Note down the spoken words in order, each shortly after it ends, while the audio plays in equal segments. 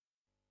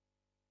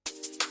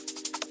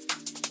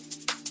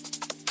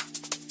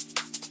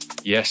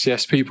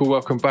Yes, people,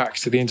 welcome back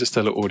to the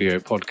Interstellar audio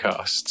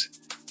podcast.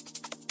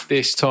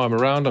 This time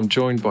around, I'm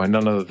joined by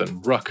none other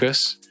than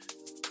Ruckus.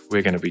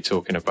 We're going to be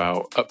talking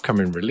about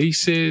upcoming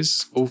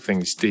releases, all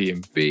things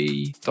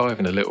D&B,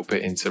 diving a little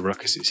bit into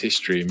Ruckus's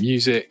history and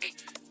music,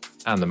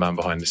 and the man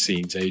behind the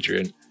scenes,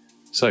 Adrian.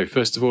 So,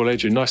 first of all,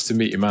 Adrian, nice to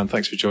meet you, man.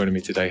 Thanks for joining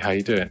me today. How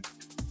you doing?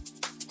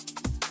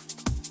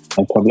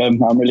 No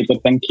problem. I'm really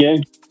good, thank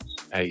you.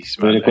 Ace,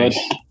 man. Really good.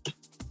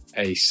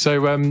 Ace.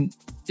 So,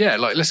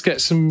 let's get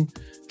some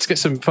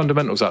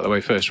fundamentals out of the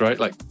way first, right?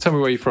 Like, tell me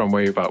where you're from,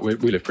 where you're about. We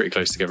live pretty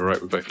close together,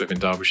 right? We both live in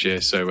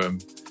Derbyshire. So,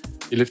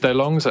 you lived there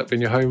long? Has that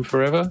been your home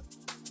forever?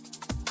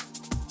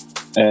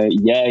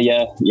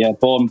 Yeah.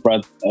 Born and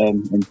bred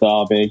in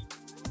Derby.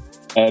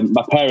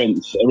 My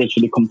parents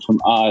originally come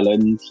from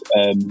Ireland.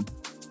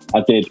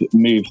 I did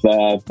move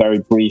there very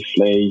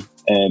briefly,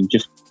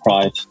 just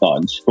prior to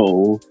starting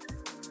school.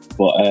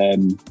 But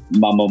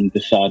my mum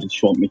decided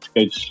she wanted me to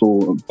go to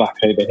school back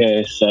over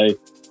here, so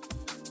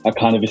I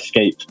kind of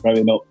escaped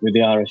growing up with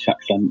the Irish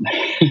accent.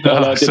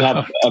 I did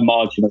have a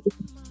marginal.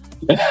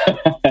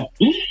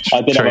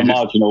 I did have a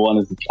marginal one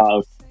as a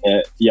child.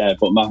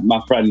 But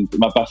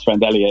my best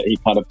friend Elliot, he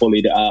kind of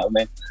bullied it out of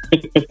me.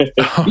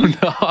 Oh,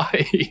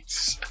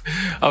 nice!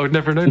 I would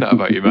never have known that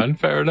about you, man.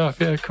 Fair enough.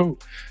 Yeah, cool.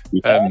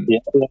 Yeah.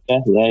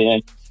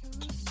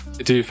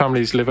 Do your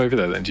families live over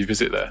there then? Do you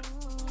visit there?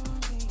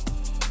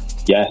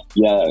 Yeah.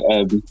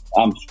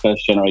 I'm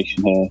first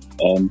generation here,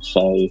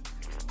 so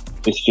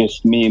it's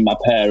just me and my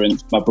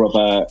parents, my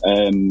brother,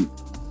 and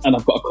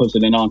I've got a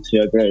cousin and auntie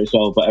over here as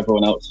well, but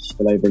everyone else is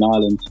still over in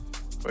Ireland.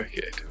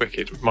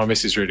 Wicked. My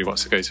missus really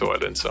wants to go to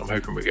Ireland, so I'm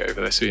hoping we get over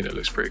there soon. It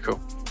looks pretty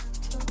cool.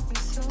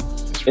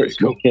 It's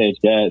cool. Wicked,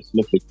 yeah, it's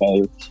lovely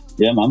place.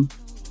 Yeah, man.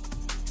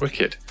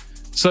 Wicked.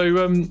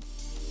 So,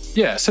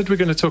 I said we're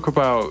going to talk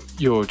about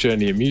your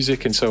journey in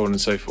music and so on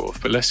and so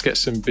forth, but let's get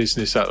some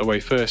business out of the way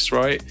first,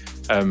 right?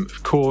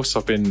 Of course,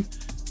 I've been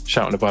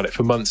shouting about it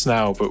for months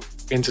now, but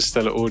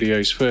Interstellar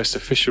Audio's first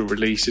official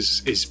release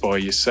is by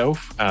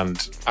yourself,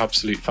 and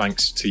absolute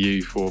thanks to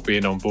you for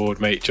being on board,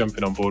 mate,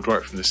 jumping on board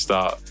right from the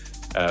start.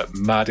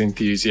 Mad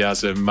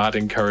enthusiasm, mad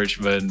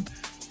encouragement.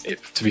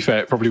 To be fair,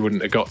 it probably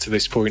wouldn't have got to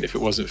this point if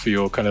it wasn't for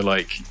your kind of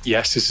like,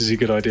 yes, this is a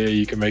good idea,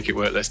 you can make it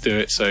work, let's do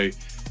it. So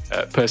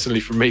personally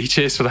from me,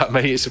 cheers for that,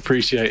 mate, it's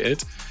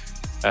appreciated.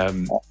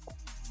 And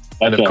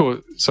of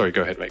course, sorry,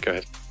 go ahead, mate, go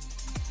ahead.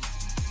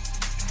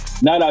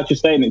 No,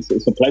 just saying it's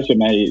a pleasure,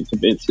 mate.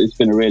 It's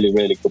been a really,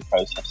 really good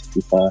process, to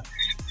be fair.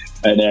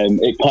 And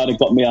it kind of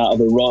got me out of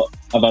the rut.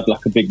 I've had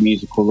like a big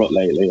musical rut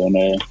lately,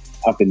 and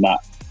having that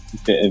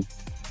bit of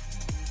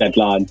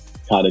deadline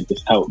kind of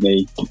just helped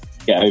me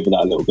get over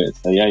that a little bit.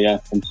 So yeah,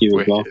 thank you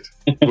as well.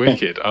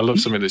 Wicked. I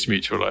love something that's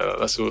mutual like that.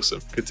 That's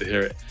awesome. Good to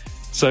hear it.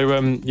 So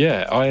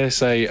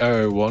ISA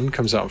 001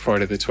 comes out on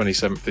Friday the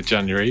 27th of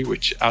January,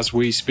 which as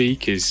we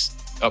speak is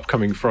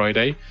upcoming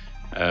Friday.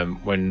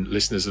 When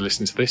listeners are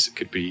listening to this, it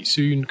could be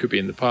soon, could be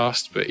in the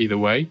past, but either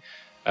way,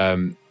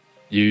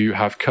 you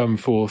have come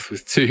forth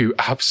with two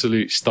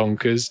absolute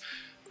stonkers.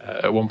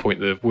 At one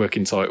point, the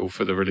working title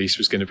for the release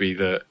was going to be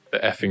the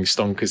effing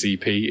Stonkers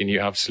EP, and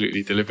you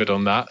absolutely delivered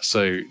on that.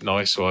 So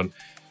nice one.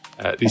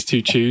 These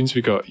two tunes,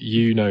 we got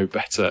You Know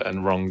Better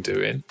and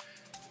Wrongdoing.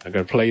 I'm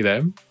going to play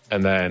them,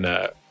 and then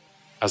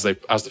as the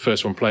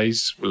first one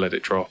plays, we'll let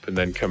it drop, and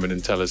then come in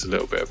and tell us a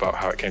little bit about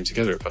how it came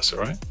together. If that's all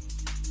right.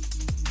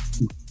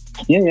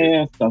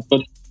 Yeah, sounds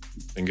good.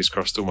 Fingers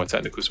crossed, all my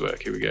technicals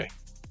work. Here we go.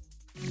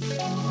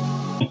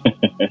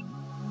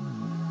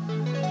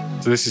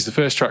 So this is the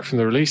first track from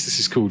the release. This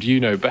is called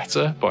You Know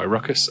Better by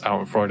Ruckus,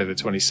 out on Friday the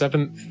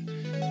 27th.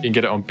 You can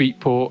get it on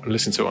Beatport and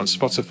listen to it on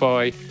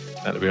Spotify.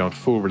 And it'll be on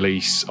full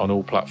release on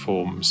all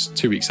platforms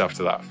 2 weeks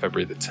after that,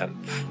 February the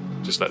 10th.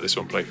 Just let this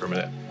one play for a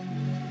minute.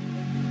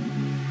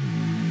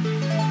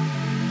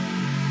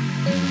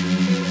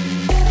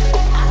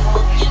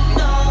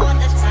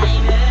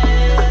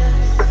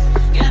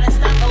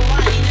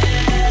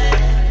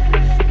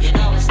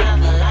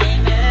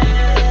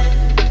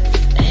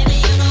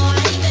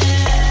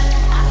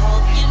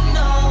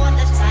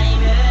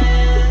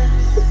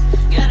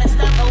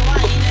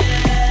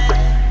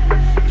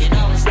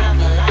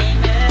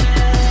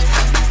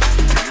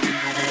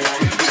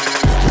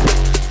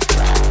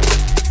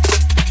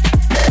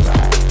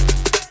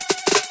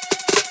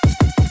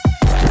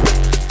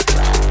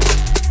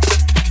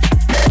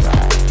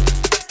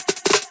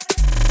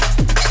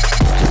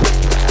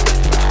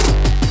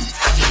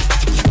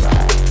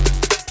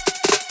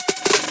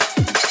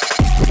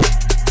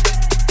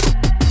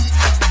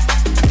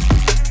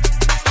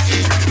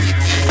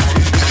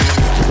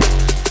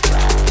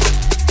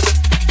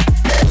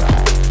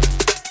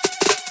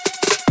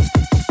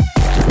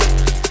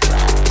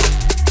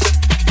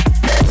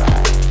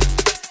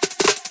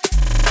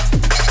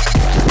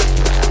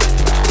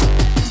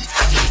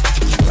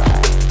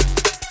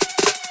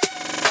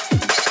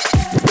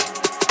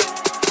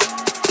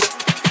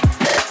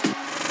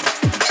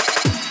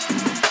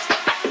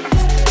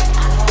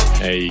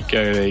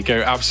 go. There you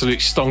go. Absolute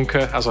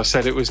stonker, as I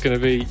said it was going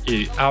to be.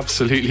 You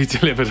absolutely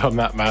delivered on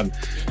that, man.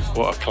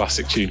 What a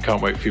classic tune.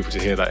 Can't wait for people to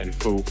hear that in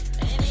full.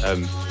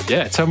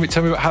 Yeah, tell me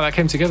about how that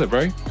came together,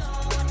 bro.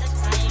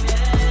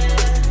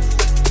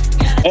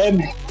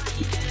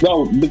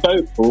 Well, the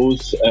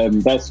vocals,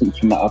 they're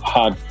something that I've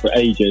had for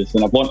ages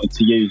and I've wanted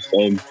to use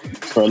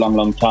for a long,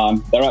 long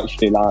time. They're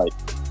actually like,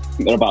 I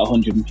think they're about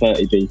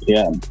 130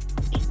 BPM.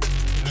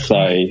 So,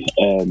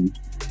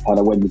 kind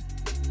of when,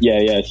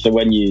 so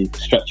when you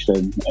stretch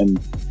them and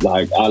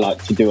like, I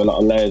like to do a lot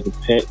of layers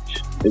of pitch,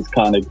 it's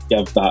kind of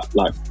give that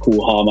like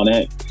cool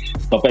harmonic.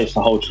 So I based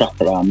the whole track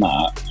around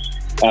that.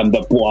 And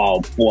the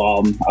wow,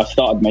 I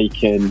started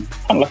making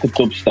kind of like a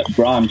dubstep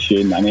grime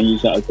tune and I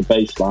used that as a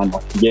bass line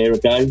like a year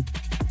ago.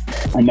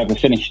 I never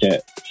finished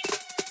it.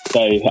 So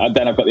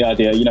then I got the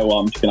idea, you know what,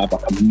 I'm just going to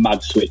have like a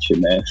mad switch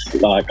in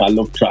this. Like I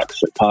love tracks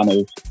that kind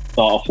of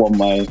start off one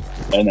way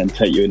and then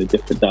take you in a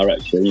different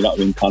direction. You know what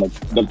I mean? Kind of,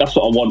 that's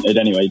what I wanted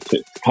anyway,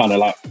 to kind of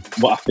like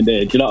what happened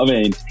here. Do you know what I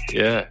mean?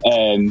 Yeah.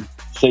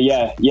 So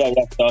yeah.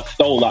 So I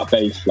stole that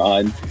bass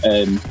line.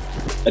 And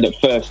at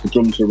first the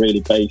drums were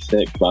really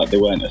basic, like they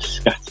weren't as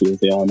scatty as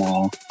they are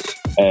now.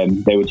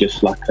 They were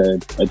just like a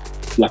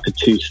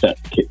two-step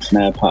kick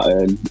snare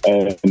pattern.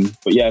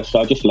 But yeah, so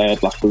I just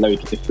layered like a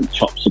load of different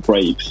chops and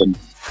breaks. And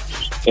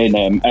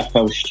in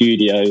FL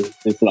Studio,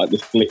 there's like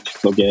this glitch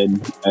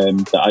plugin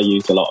that I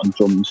use a lot on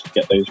drums to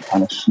get those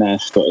kind of snare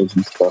stutters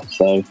and stuff.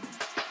 So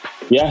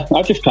yeah,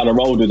 I just kind of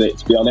rolled with it,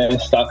 to be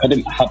honest. Like, I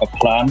didn't have a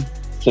plan.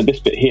 So this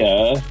bit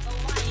here,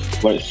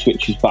 where it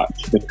switches back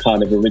to the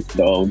kind of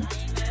original,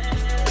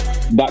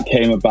 that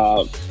came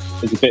about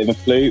as a bit of a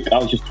fluke. I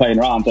was just playing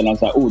around and I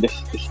was like, oh, this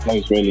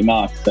flows really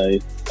nice. So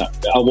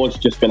I was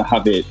just going to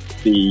have it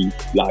be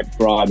like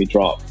grimy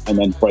drop and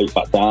then break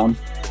back down.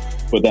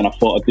 But then I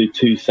thought I'd do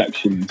two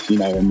sections, you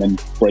know, and then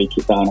break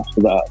it down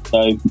after that.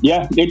 So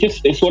yeah,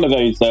 it's one of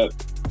those that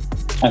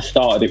I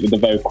started it with the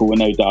vocal with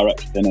no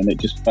direction and it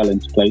just fell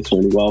into place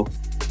really well.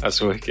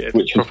 That's wicked.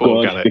 Which was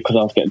good because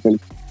I was getting really,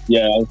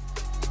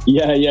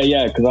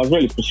 because I was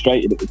really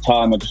frustrated at the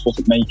time. I just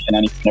wasn't making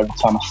anything. Every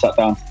time I sat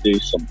down to do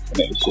something,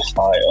 it was just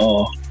like,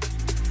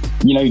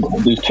 you know,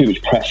 there's too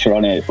much pressure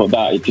on it. But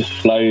that, it just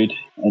flowed.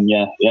 And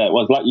yeah, it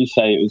was like you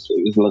say, it was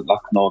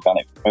like an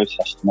organic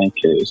process to make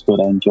it. It was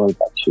good. I enjoyed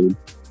that tune.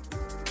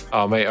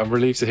 Oh mate, I'm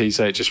relieved to hear you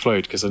say it just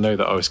flowed, because I know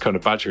that I was kind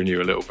of badgering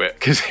you a little bit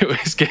because we were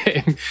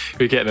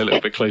getting a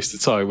little bit close to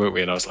time, weren't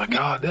we? And I was like,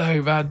 oh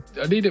no man,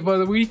 I need it by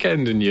the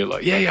weekend. And you're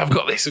like, yeah, I've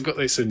got this.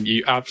 And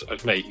you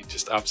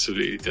just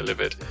absolutely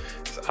delivered.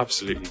 It's an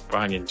absolutely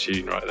banging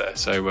tune right there.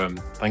 So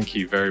thank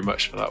you very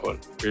much for that one.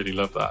 Really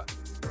love that.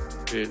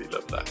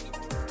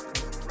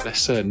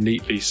 Let's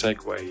neatly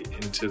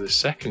segue into the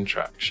second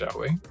track, shall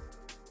we?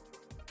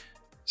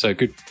 So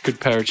good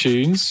pair of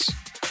tunes.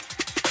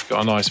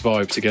 Got a nice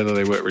vibe together.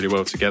 They work really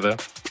well together.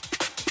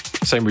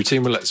 Same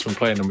routine. We'll let this one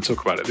play and then we'll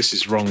talk about it. This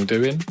is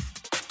Wrongdoing.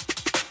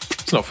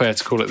 It's not fair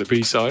to call it the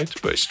B-side,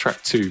 but it's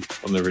track 2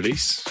 on the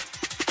release.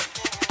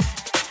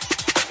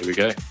 Here we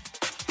go.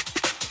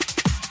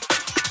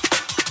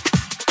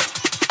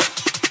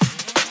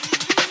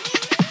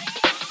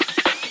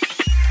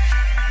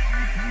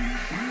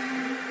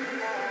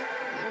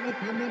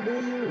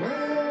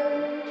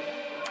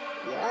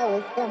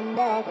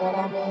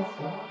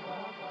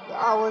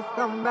 Always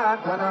come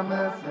back when I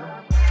miss you.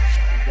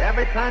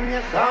 Every time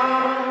you're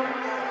gone,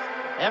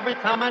 every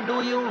time I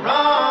do you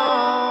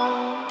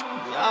wrong,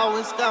 you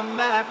always come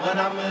back when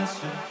I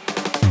miss you.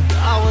 You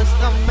always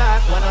come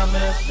back when I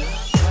miss you.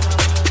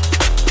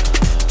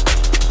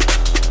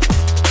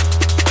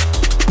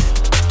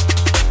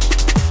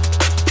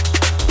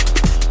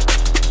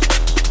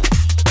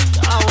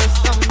 You always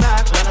come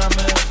back when I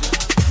miss you.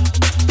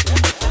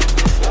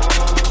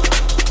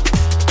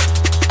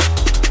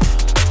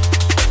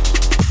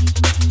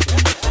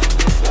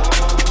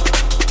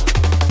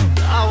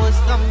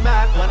 Come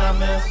back when I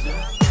miss you.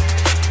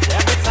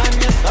 Every time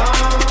you're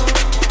gone,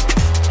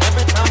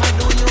 every time I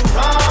do you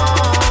wrong,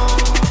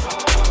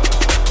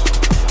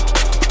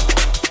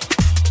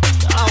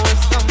 you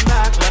always come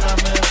back when I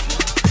miss you.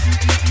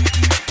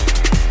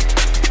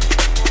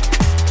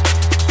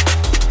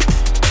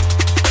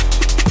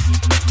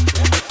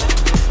 Every time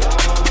you're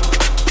gone,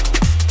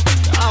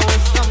 you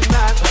always come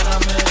back when I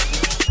miss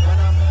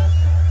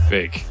you.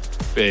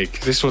 Big.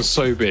 This one's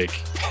so big.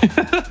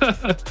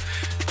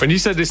 When you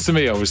said this to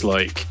me, I was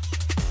like,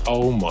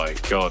 oh my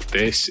God,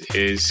 this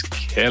is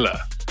killer.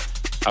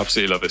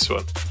 Absolutely love this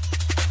one.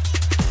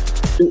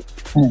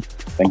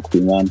 Thank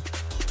you, man.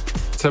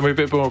 Tell me a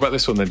bit more about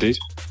this one then, dude.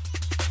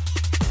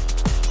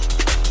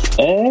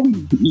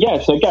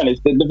 So again, it's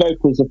the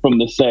vocals are from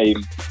the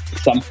same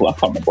sample. I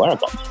can't remember where I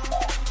got them from now.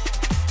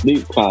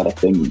 Luke Cloud, I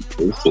think.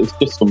 It's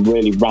just some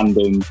really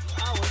random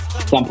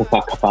sample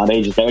pack I found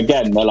ages ago.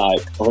 Again, they're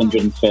like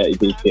 130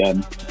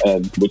 BPM,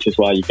 which is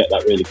why you get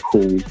that really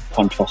cool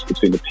contrast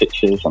between the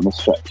pitches and the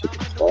stretches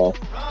and stuff.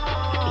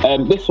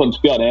 This one, to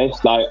be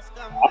honest, like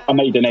I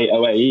made an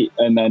 808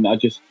 and then I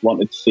just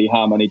wanted to see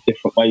how many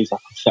different ways I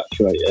could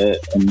saturate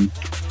it, and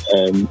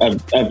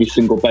Every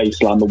single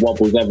bass line, the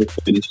wobbles,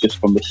 everything is just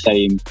from the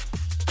same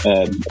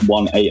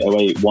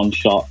 1/808 one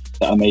shot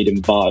that I made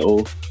in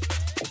Vital.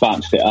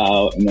 Bounced it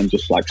out and then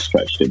just like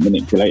stretched it,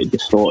 manipulated,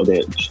 distorted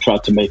it, just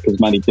tried to make as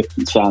many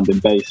different sounding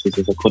basses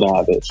as I could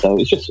out of it. So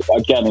it's just,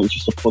 again, it was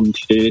just a fun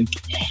tune.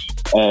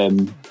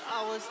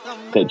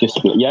 That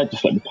just let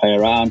me play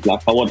around.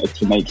 Like, I wanted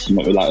to make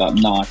something with like that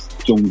nice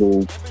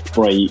jungle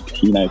break,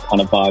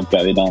 kind of vibe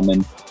going on.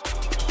 And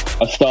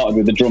I started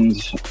with the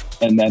drums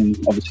and then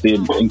obviously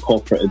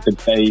incorporated the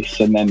bass,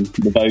 and then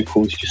the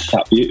vocals just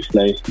sat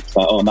beautifully. It's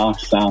like, oh,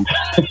 nice sound.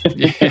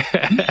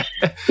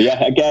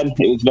 Yeah, again,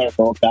 it was very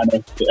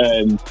organic.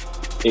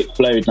 It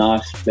flowed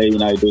nicely.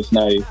 There was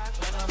no.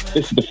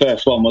 This is the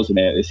first one, wasn't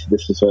it?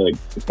 This is the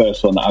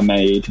first one that I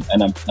made,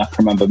 and I can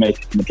remember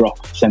making the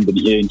drop, sending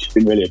it to you, and just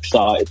being really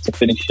excited to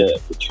finish it,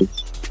 which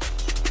was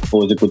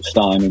always a good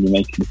sign when you're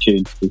making the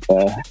tune, to be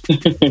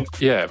fair.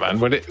 Yeah, man.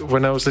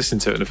 When I was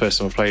listening to it and the first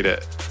time I played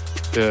it,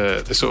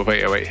 the sort of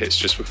 808 hits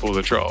just before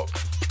the drop,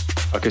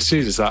 like as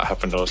soon as that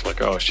happened, I was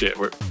like, oh shit,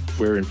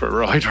 we're in for a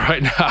ride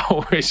right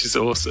now, which is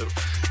awesome.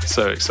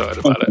 So excited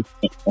about it.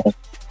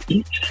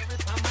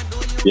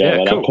 Yeah,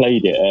 when cool. I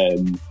played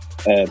it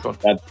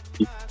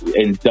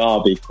in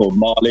Derby called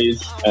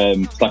Marley's.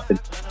 It's like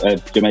a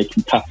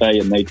Jamaican cafe,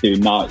 and they do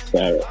nights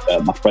there.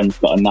 My friend's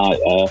got a night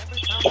there,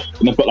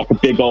 and they've got like a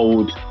big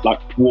old like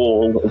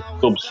wall of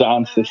dub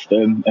sound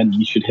system, and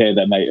you should hear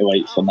them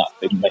 808s on that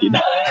thing, mate.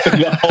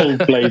 The whole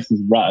place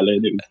is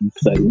rattling. It was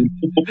insane.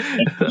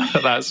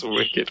 That's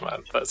wicked,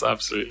 man. That's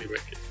absolutely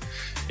wicked.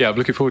 Yeah, I'm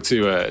looking forward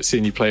to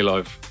seeing you play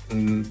live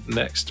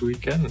next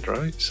weekend,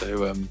 right?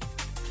 So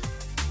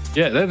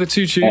yeah, they're the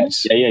two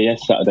tunes. Yeah,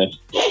 Saturday.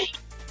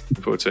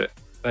 Looking forward to it.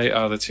 They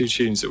are the two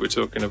tunes that we're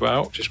talking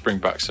about. Just bring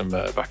back some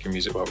backing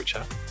music while we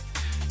chat.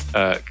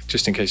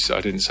 Just in case I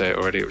didn't say it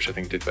already, which I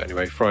think I did, but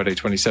anyway, Friday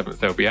 27th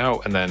they'll be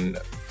out, and then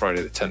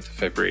Friday the 10th of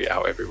February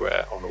out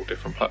everywhere on all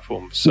different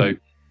platforms. So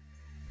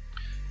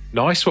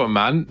nice one,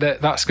 man.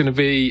 That's going to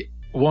be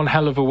one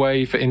hell of a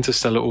way for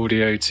Interstellar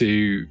Audio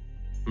to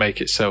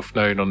make itself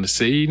known on the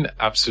scene.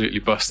 Absolutely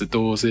bust the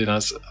doors in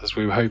as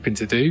we were hoping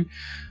to do.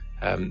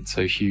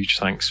 So huge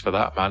thanks for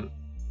that, man.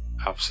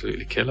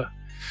 Absolutely killer.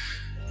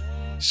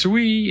 Shall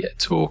we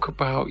talk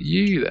about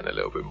you then a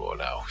little bit more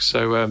now?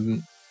 So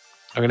I'm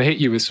going to hit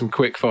you with some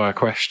quick fire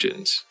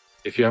questions.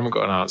 If you haven't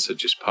got an answer,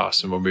 just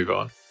pass and we'll move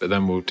on. But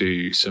then we'll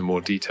do some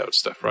more detailed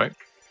stuff, right?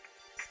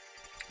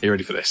 Are you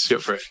ready for this? You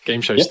up for it?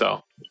 Game show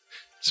style.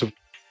 So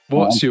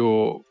what's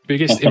your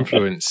biggest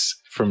influence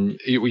from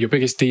your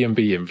biggest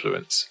D&B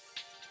influence?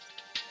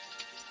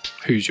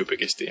 Who's your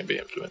biggest D&B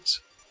influence?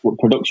 What,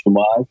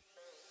 production-wise?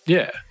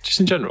 Yeah, just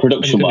in general.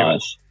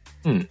 Production-wise?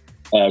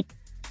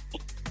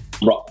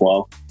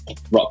 Rockwell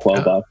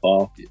by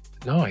far.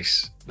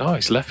 Nice.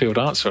 Left field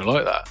answer. I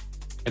like that.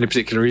 Any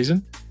particular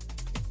reason?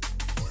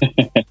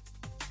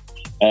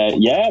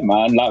 Yeah,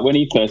 man. Like when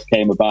he first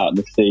came about in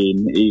the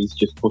scene, he's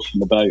just pushing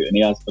the boat, and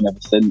he has been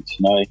ever since.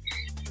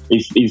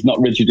 He's not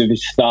rigid with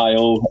his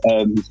style.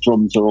 His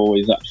drums are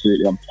always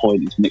absolutely on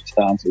point. His mix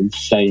downs are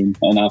insane,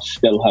 and I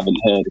still haven't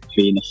heard a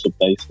cleaner sub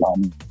bass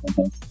line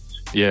than his.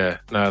 Yeah,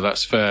 no,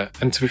 that's fair.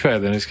 And to be fair,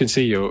 then I can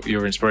see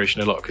your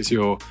inspiration a lot, because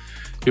you're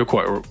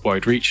quite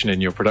wide-reaching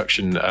in your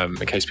production. In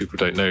case people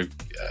don't know,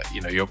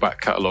 your back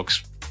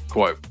catalogue's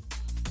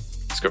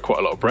it's got quite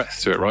a lot of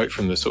breadth to it, right?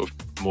 From the sort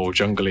of more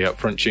jungly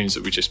upfront tunes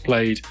that we just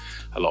played,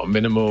 a lot of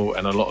minimal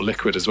and a lot of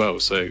liquid as well.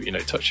 So,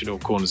 touching all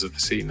corners of the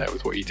scene there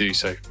with what you do.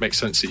 So it makes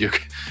sense that you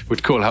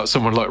would call out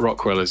someone like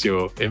Rockwell as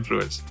your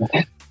influence.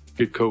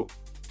 Good call.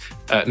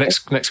 Next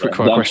quick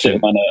fire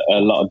question. A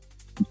lot of...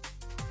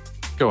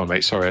 Go on,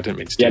 mate. Sorry, I didn't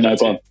mean to do that. Yeah, no,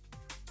 go on.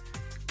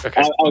 Okay.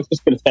 I was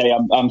just going to say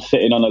I'm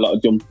sitting on a lot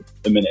of jump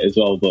at the minute as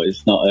well, but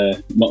it's not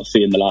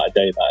seeing the light of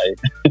day,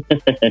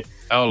 that.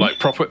 Oh, like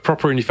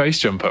proper in your face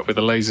jump up with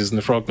the lasers and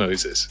the frog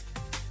noises.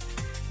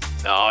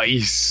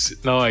 Nice.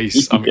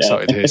 I'm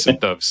excited to hear some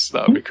dubs.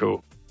 That would be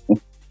cool.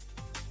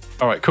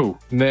 All right, cool.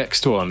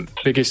 Next one.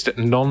 Biggest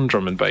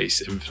non-drum and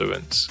bass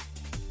influence.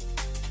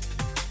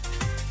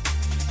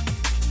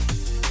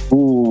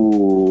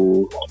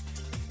 Ooh,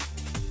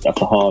 that's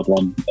a hard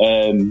one.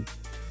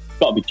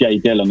 Got to be Jay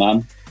Dilla,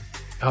 man.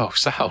 Oh,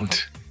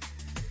 sound.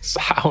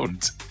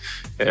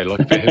 Yeah, like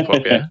a bit of hip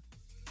hop, yeah.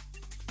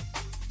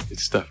 Good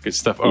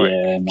stuff. All right,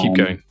 yeah, keep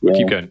going. We'll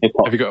keep going.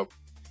 Hip-hop. Have you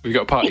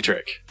got a party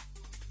trick?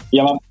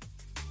 Yeah, man.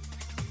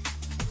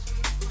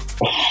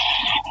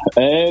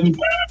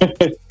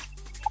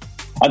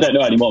 I don't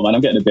know anymore, man. I'm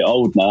getting a bit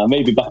old now.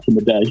 Maybe back in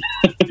the day.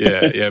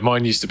 Yeah.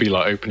 Mine used to be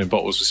like opening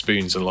bottles with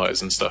spoons and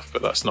lighters and stuff,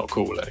 but that's not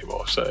cool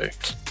anymore. So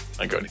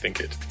I ain't got anything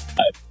good.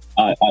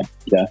 I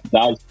used to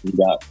do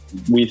that.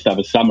 We used to have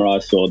a samurai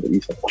sword that we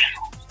used to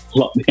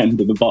lock the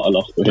end of the bottle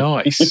off with.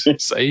 Nice.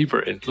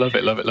 Sabering. Love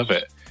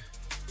it.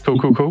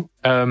 Cool.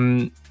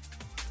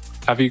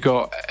 Have you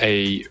got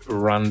a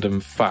random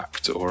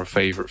fact or a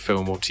favourite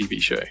film or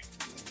TV show?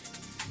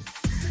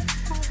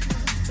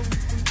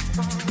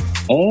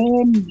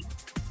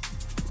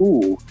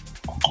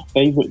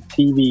 Favourite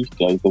TV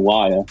show, The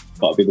Wire.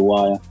 Got to be The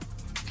Wire.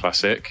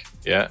 Classic.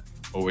 Yeah.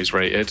 Always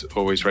rated.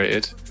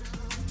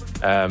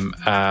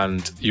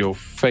 And your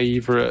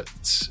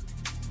favourite...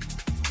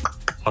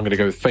 I'm going to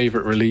go with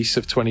favourite release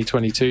of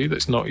 2022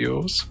 that's not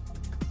yours.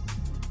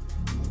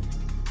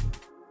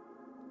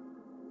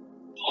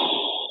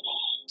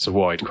 It's a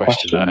wide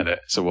question, that, isn't it?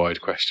 It's a wide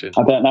question.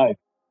 I don't know.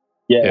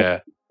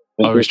 Yeah.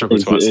 I always struggle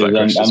to answer that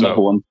question as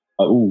well. One.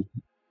 Ooh.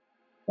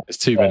 There's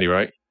too many,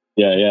 right?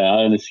 Yeah.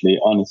 Honestly.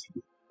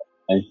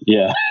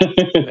 Yeah.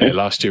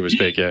 Last year was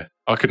big, yeah.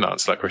 I couldn't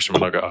answer that question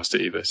when I got asked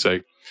it either. So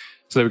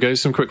there we go.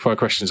 Some quick fire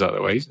questions out of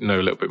the way. Know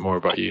a little bit more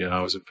about you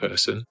now as a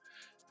person.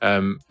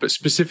 But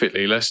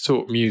specifically, let's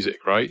talk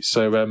music, right?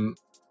 So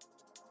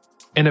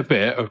in a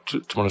bit, I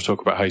want to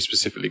talk about how you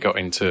specifically got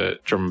into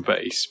drum and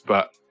bass,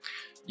 but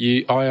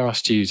I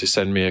asked you to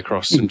send me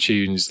across some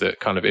tunes that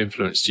kind of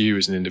influenced you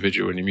as an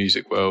individual in the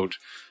music world,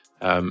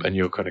 and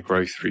your kind of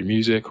growth through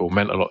music, or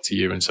meant a lot to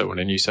you and so on,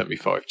 and you sent me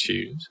 5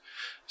 tunes.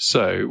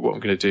 So what I'm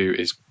going to do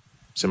is,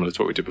 similar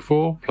to what we did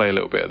before, play a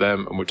little bit of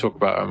them, and we'll talk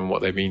about them and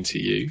what they mean to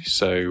you.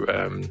 So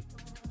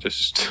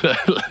just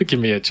give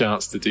me a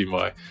chance to do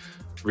my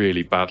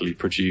really badly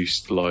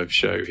produced live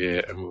show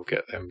here, and we'll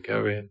get them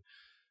going.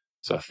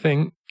 So I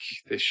think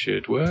this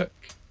should work.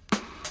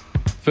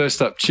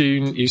 First up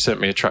tune, you sent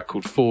me a track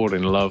called Fall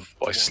in Love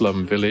by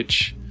Slum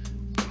Village,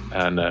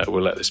 and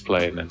we'll let this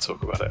play and then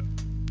talk about it.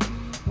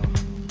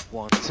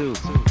 1, 2.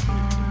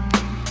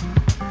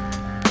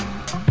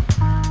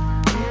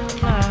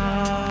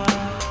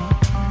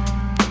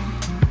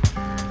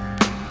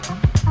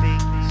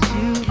 Things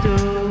you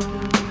do,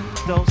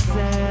 don't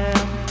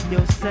sell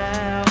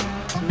yourself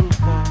to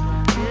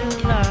fall in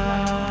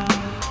love.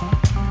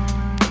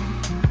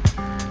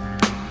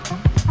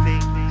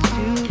 Things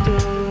you do.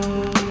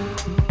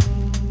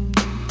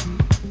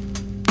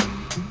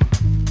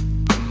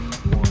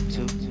 1,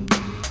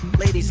 2.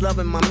 Ladies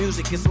loving my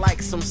music, it's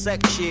like some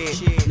sex shit.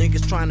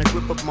 Niggas trying to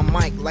grip up my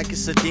mic like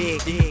it's a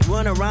dig.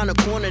 Run around the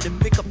corner to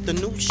pick up the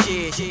new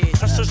shit.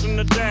 I says in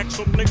the deck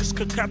so niggas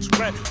could catch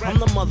red. I'm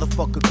the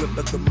motherfucker grip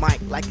up the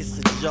mic like it's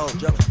a joke.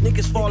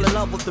 Niggas fall in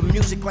love with the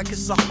music like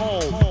it's a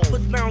hole.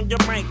 Put down your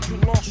mic, you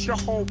lost your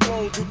whole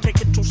road. You take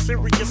it too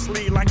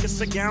seriously like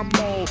it's a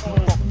gamble.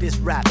 Fuck this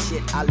rap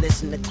shit, I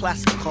listen to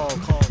classical.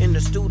 In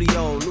the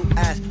studio, new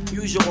as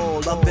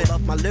usual. Love it,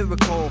 my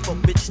lyrical for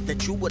bitches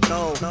that you would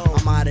know.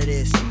 I'm out of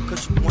this,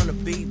 cause you wanna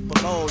be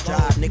below.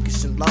 Jive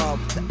niggas in love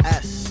with the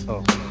S.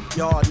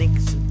 Y'all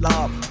niggas in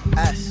love with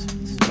S.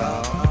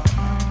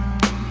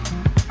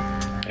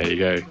 There you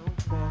go.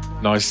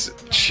 Nice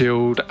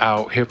chilled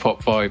out hip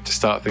hop vibe to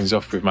start things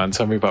off with, man.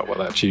 Tell me about what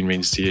that tune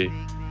means to you.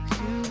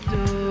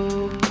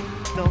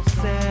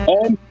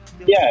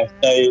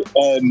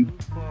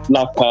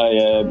 Like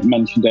I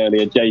mentioned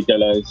earlier, Jay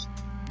Dilla's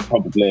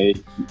probably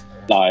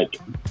like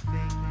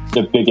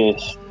the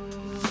biggest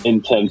in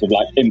terms of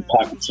like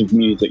impact of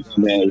music to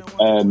me.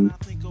 And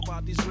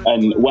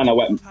when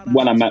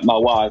I met my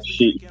wife,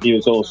 she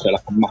was also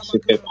like a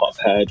massive hip hop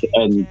head,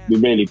 and we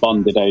really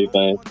bonded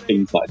over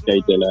things like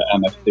Jay Dilla,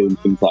 MF Doom,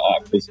 things like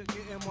that. Because,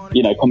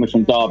 you know, coming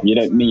from Derby, you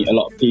don't meet a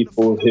lot of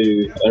people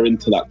who are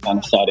into that kind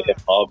of side of hip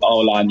hop.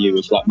 All I knew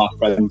was like my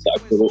friends that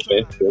I grew up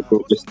with, who I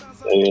grew up listening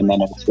to, and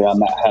then obviously I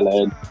met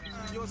Helen.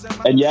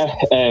 And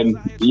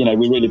you know,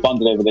 we really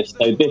bonded over this.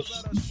 So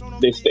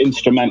this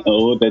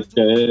instrumental,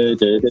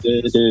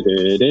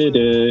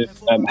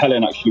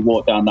 Helen actually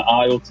walked down the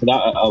aisle to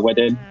that at our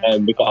wedding.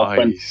 We got our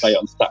friend to play it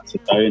on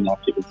saxophone. Like,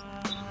 it was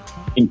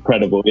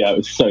incredible. Yeah, it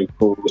was so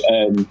cool.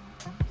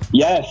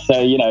 So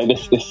you know,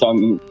 this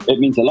song, it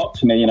means a lot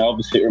to me. You know,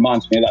 obviously it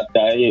reminds me of that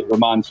day. It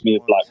reminds me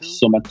of like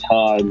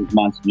summertime. It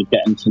reminds me of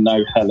getting to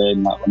know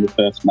Helen, like when we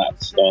first met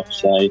and stuff.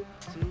 So it's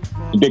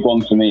a big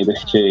one for me.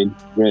 This tune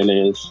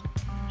really is.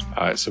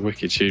 It's a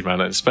wicked tune,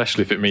 man, and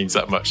especially if it means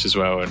that much as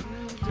well. And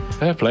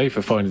fair play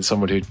for finding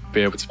someone who'd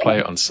be able to play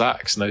it on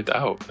sax, no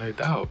doubt. Do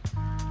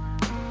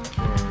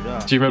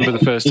you remember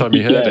the first time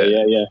you heard it?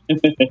 Yeah.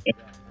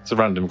 It's a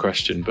random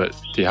question, but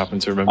do you happen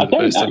to remember the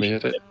first time you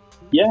heard it?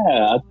 Yeah,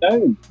 I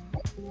don't.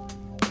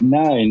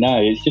 No,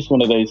 it's just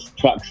one of those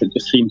tracks that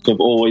just seems to have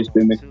always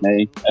been with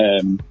me.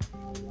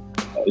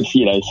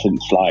 You know,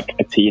 since like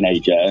a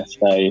teenager.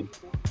 So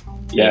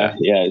yeah,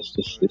 it's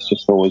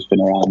just always been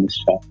around this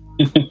track.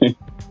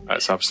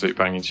 That's absolute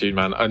banging tune,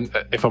 man. And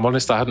if I'm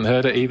honest, I hadn't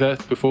heard it either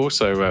before,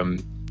 so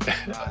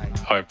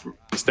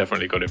it's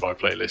definitely got in my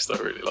playlist. I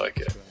really like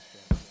it.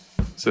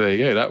 So there you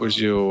go. That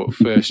was your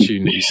first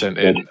tune that you sent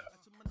in.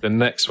 The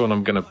next one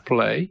I'm going to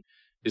play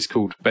is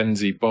called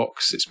Benzie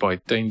Box. It's by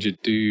Danger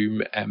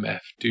Doom,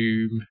 MF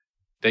Doom,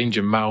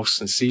 Danger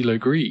Mouse, and CeeLo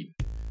Green.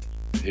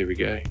 Here we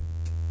go.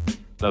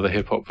 Another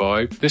hip hop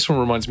vibe. This one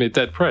reminds me of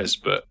Dead Prez,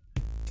 but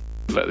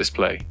let this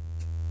play.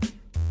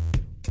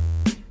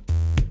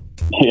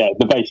 Yeah,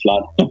 the bass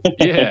line.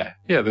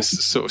 yeah, this is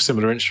a sort of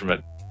similar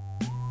instrument.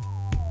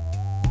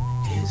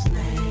 His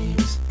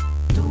name's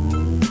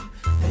Doom.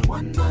 They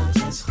wonder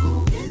just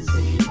who is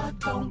he, but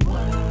don't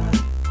worry.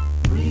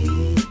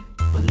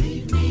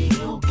 Believe me,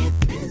 he'll get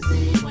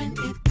busy when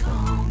it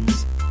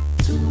comes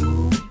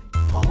to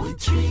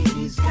poetry.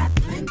 He's got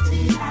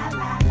plenty, la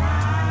la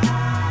la.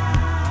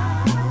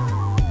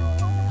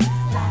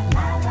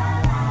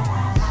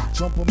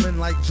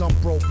 like jump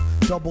rope,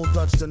 double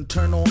dutch, then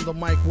turn on the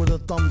mic with a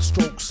thumb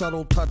stroke,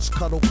 subtle touch,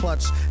 cuddle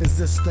clutch. Is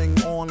this thing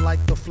on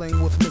like the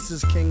fling with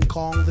Mrs. King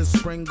Kong this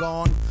spring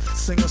gone?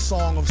 Sing a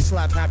song of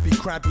slap happy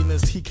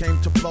crappiness. He came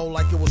to blow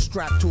like it was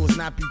strapped to his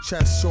nappy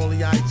chest.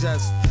 Surely I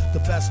jest, the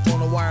best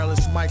on a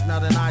wireless mic,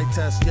 not an eye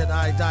test, yet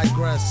I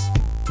digress.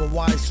 But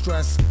why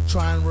stress?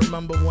 Try and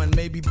remember when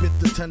maybe bit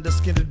the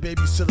tender-skinned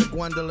babysitter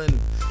Gwendolyn.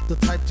 The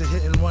type to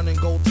hit and run and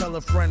go tell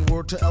a friend.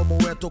 Word to El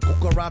Muerto,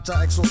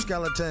 cucaracha,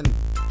 exoskeleton.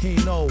 He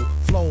know,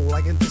 flow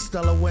like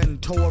interstellar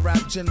wind. Toe a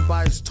rap gin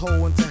by his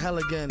toe into hell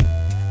again.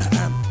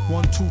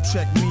 1, 2,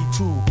 check me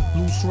too.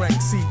 Loose wreck,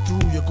 see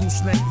through your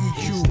gooseneck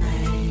EQ.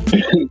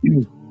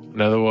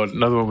 Another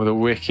one with a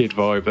wicked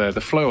vibe there.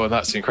 The flow on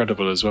that's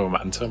incredible as well,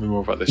 man. Tell me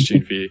more about this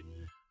tune for you.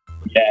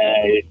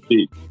 Yeah,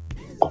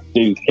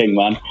 Dune's king,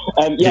 man.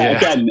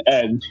 Again,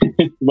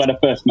 when I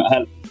first met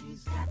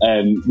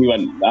Helen, we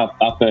went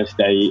our first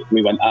day.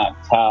 We went out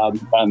of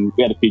town, and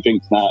we had a few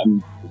drinks now,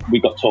 and we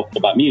got talking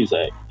about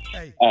music.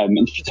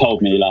 And she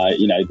told me, like,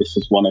 you know, this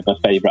is one of her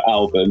favourite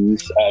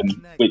albums,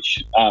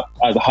 which I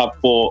have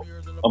bought.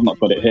 I've not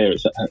got it here,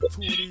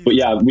 but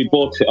yeah, we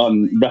bought it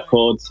on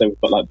record, so we've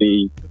got like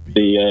the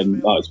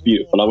it's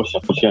beautiful. I wish I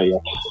could show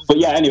you, but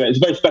yeah, anyway, it's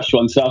a very special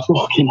one. So I was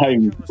walking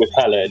home with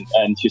Helen,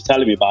 and she was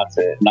telling me about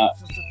it. And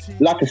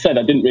like I said,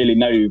 I didn't really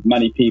know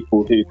many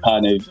people who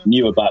kind of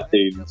knew about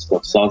Doom and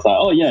stuff. So I was like,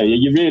 oh yeah,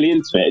 you're really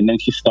into it. And then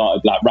she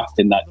started like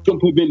rapping that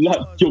jump a bit,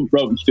 like jump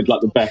rope. And she did like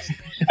the best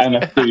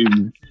MF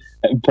Doom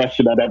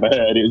impression I'd ever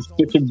heard. It was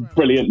such a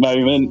brilliant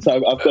moment. So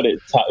I've got it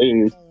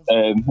tattooed.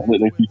 I don't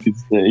know if you can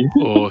see.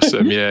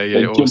 Awesome, yeah,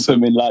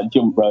 awesome. Jumping in like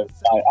jump rope.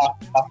 Like,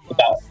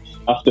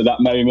 after that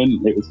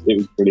moment, it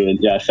was brilliant.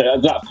 Yeah, so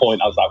at that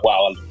point, I was like,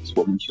 wow, I love this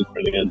woman. She's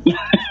brilliant.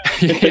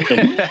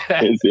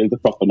 It was a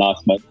proper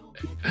nice moment.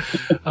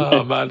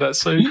 Oh man,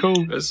 that's so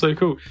cool. That's so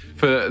cool.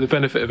 For the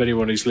benefit of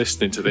anyone who's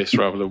listening to this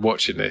rather than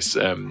watching this,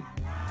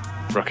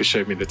 Ruckus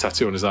showed me the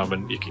tattoo on his arm,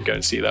 and you can go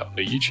and see that on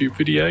a YouTube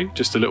video.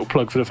 Just a little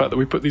plug for the fact that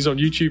we put these on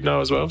YouTube now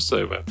as well.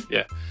 So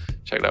yeah,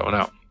 check that one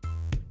out.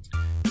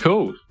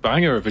 Cool.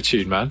 Banger of a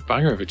tune, man.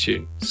 Banger of a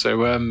tune. So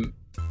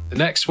the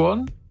next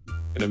one, I'm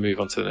going to move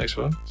on to the next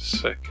one.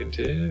 Second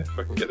here, if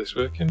I can get this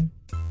working.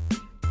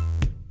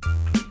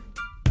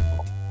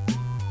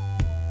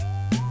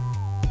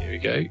 Here we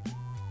go.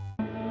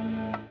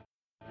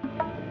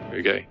 Here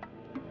we go.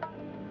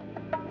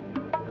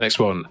 Next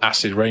one,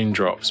 Acid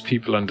Raindrops,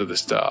 People Under the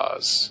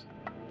Stars.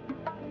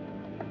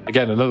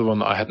 Again, another one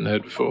that I hadn't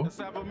heard before.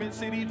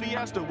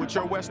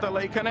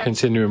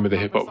 Continuing with the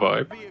hip hop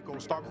vibe.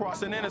 Start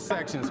crossing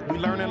intersections. We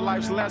learning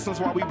life's lessons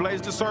while we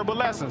blaze discernible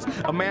lessons.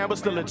 A man but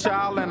still a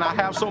child, and I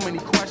have so many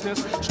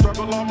questions.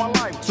 Struggle all my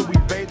life to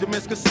evade the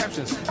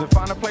misconceptions. Then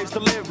find a place to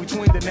live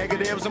between the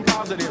negatives and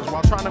positives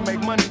while trying to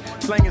make money,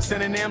 slinging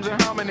synonyms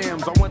and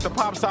homonyms. I went to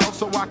Pop's house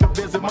so I could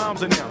visit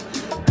moms and them.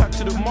 Cut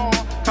to the mall,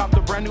 copped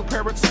a brand new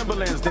pair of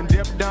Timberlands, then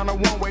dipped down a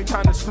one-way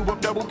time to scoop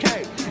up double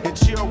K and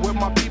chill with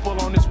my people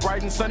on this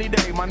bright and sunny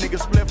day. My nigga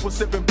Spliff was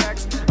sipping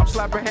backs. I'm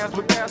slapping hands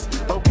with gas.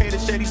 Located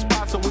shady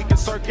spots so we can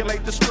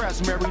circulate the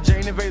stress. Mary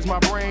Jane invades my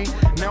brain.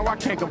 Now I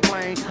can't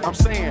complain. I'm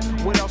saying,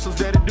 what else is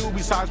there to do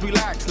besides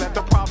relax? Let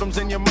the problems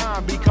in your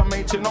mind become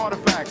ancient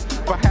artifacts.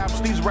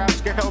 Perhaps these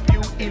raps can help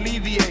you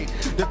alleviate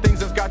the things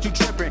that's got you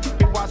tripping.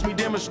 Here, watch me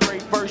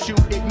demonstrate. First, you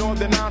ignore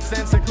the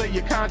nonsense and clear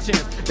your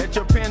conscience. Let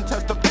your pen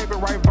touch the paper,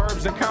 write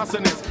verbs and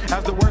consonants.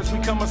 As the words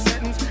become a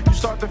sentence, you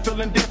start to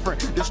feel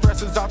indifferent. The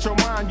stress is out your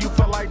mind. You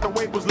feel like the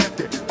weight was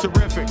lifted.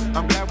 Terrific.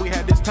 I'm glad we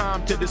had this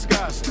time to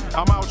discuss.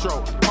 I'm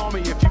outro. Call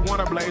me if you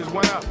want to blaze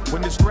one up.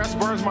 When the stress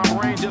burns my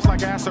brain just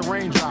like acid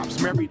raindrops.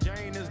 Mary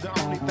Jane is the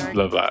only thing.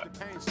 Love that.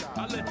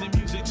 I let the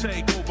music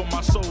take over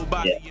my soul,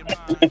 body, and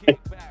mind.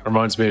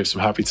 Reminds me of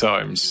some happy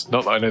times.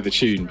 Not that I know the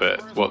tune,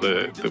 but what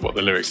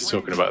the lyrics are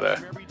talking about there.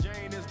 Mary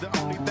Jane is the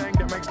only thing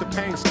that makes the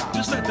pain stop.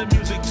 Just let the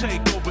music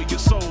take over your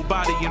soul,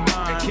 body, and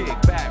mind.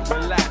 Kick back,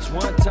 relax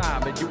one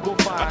time, and you will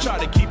find. I try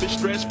to keep it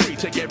stress-free,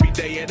 take every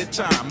day at a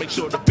time. Make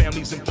sure the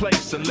family's in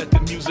place and let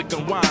the music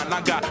unwind.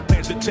 I got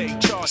plans to take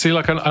charge. See,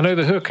 like I know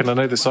the hook and I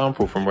know the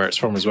sample from where it's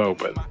from as well,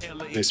 but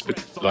this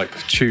like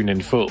tune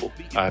in full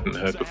I hadn't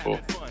heard before.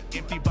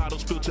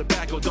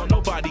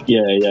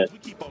 Yeah.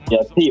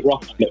 Pete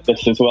Rock flipped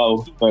this as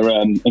well for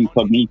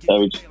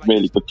Incognito, which is a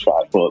really good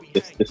track, but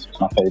this was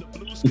my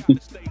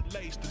favourite.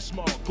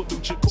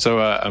 So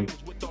I'm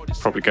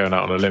probably going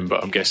out on a limb,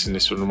 but I'm guessing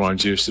this one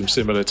reminds you of some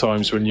similar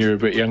times when you were a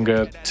bit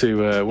younger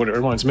to what it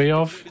reminds me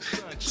of.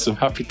 Some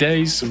happy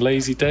days, some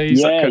lazy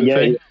days, that kind of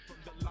thing.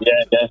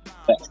 Yeah,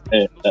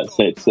 that's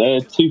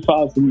it.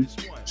 2000,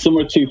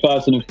 summer of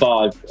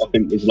 2005, I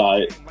think, is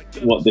like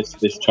what this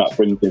track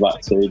brings me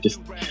back to. Just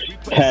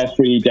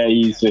carefree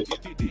days with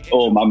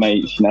all my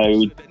mates, you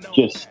know,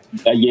 just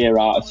a year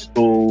out of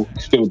school,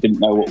 still didn't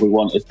know what we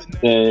wanted to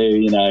do,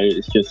 you know,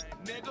 it's just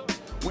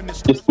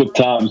good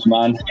times,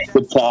 man.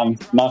 Good times,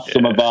 nice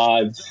summer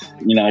vibes,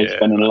 you know,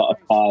 spending a lot of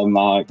time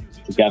like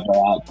together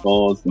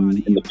outdoors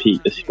and in the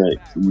Peak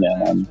District, and yeah,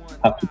 man,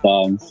 happy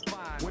times.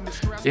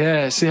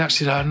 Yeah, see,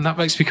 actually, that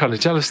makes me kind of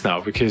jealous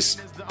now, because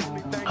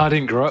I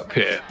didn't grow up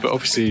here, but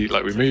obviously,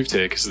 like, we moved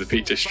here because of the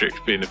Peak District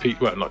being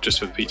well, not just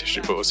for the Peak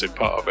District, but also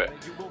part of it.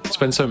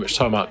 Spend so much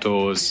time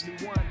outdoors.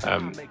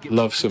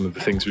 Love some of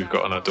the things we've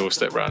got on our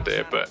doorstep around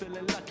here, but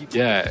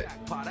yeah,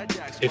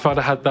 if I'd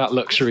have had that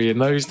luxury in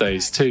those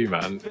days too,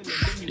 man,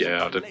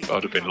 yeah,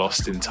 I'd have been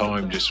lost in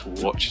time, just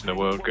watching the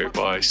world go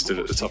by, stood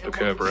at the top of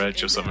Kerber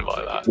Edge or something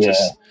like that. Yeah.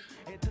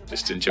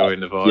 Just enjoying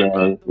the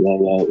vibe.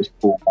 Yeah, it was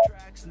cool.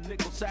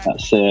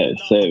 That's it.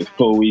 So it was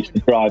cool. We used to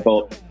drive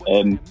up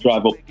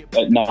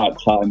at night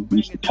time. We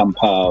used to camp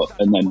out,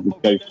 and then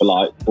we'd go for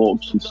like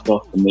walks and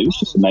stuff. And it was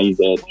just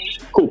amazing.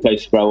 Cool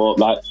place to grow up.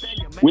 Like,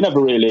 we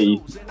never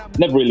really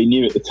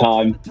knew at the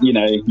time. You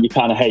know, you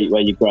kind of hate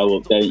where you grow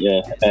up, don't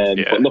you?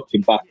 But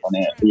looking back on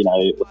it, you know,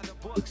 it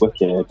was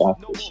wicked. It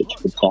was such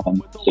a good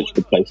time, such a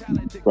good place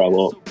to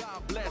grow up.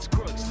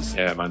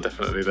 Yeah, man,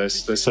 definitely.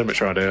 There's so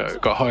much around here.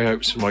 I've got high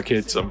hopes for my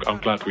kids. I'm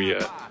glad we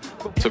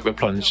took the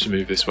plunge to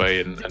move this way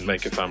and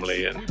make a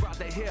family, and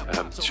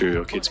sure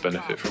your kids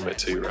benefit from it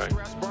too, right?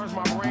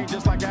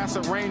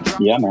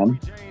 Yeah, man.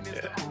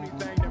 Yeah.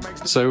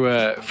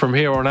 So from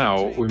here on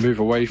out, we move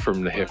away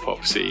from the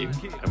hip-hop scene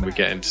and we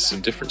get into some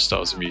different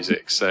styles of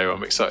music. So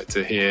I'm excited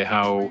to hear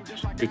how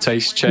your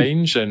tastes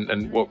change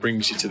and what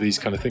brings you to these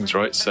kind of things,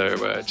 right? So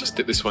just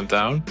dip this one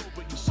down.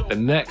 The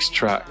next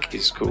track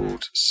is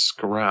called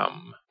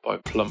Scram by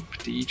Plump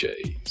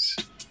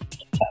DJs.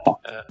 I'm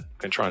going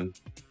to try and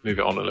move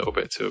it on a little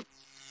bit to a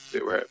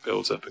bit where it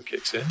builds up and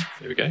kicks in.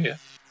 Here we go, yeah.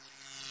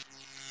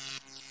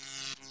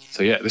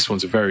 So yeah, this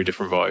one's a very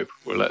different vibe.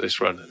 We'll let this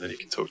run and then you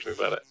can talk to me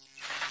about it.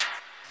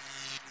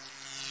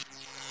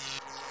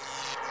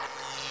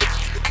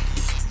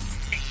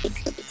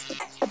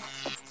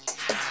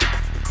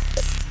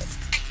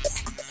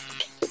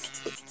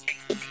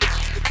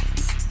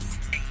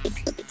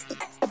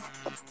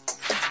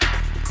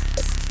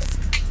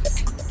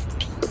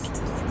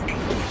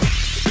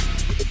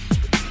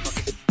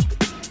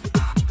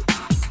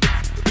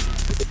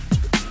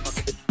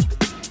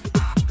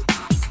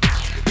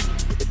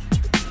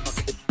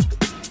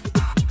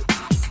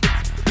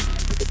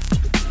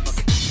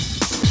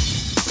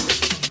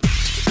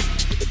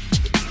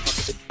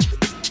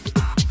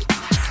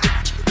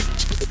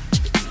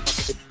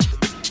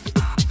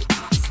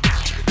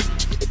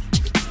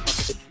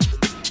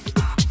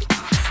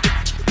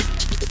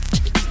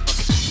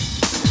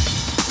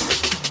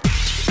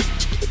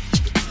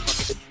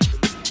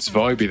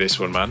 Vibey, this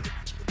one, man.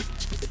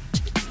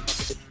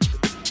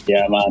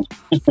 Yeah, man.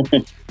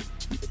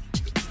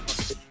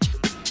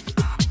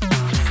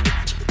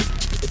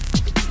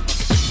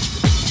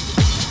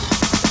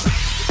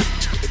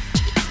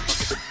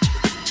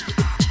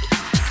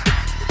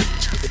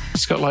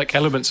 It's got like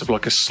elements of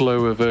like a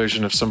slower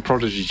version of some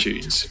Prodigy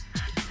tunes.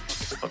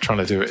 I'm not trying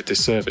to do it a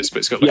disservice, but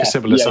it's got like a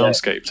similar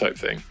soundscape type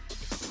thing.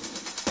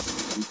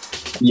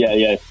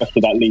 Yeah,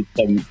 especially that lead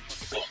thing.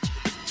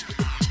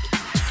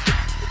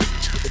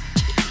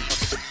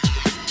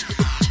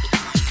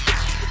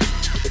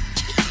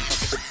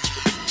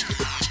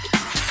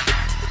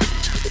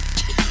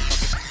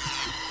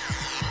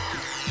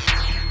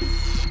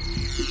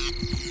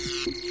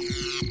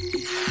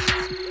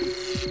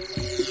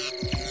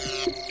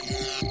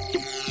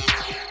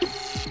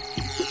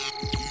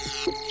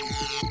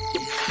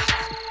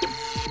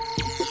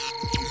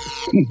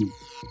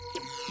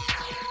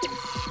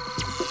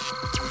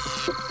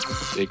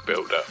 Big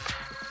build up.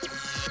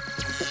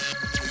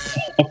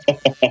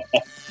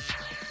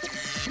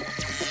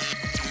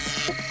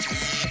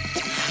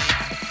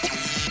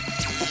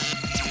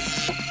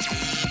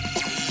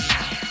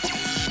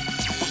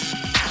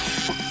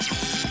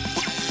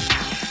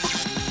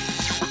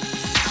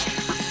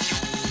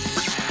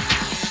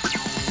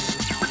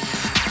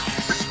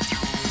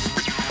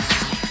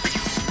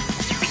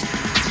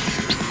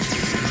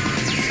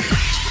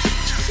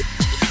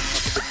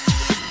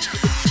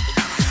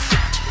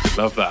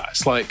 Love that.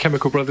 It's like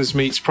Chemical Brothers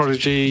meets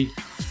Prodigy,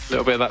 a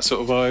little bit of that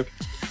sort of vibe.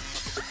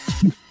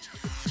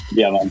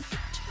 Yeah, man.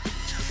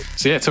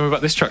 So yeah, tell me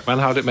about this track, man.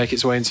 How did it make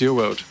its way into your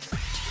world?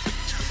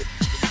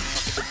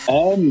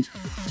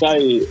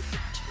 So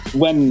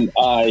when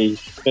I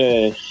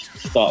first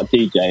started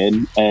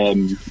DJing,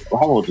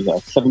 how old was I?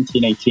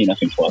 17, 18, I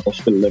think it was. I was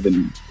still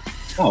living,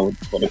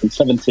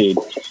 17.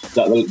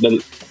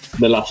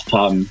 The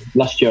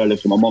last year I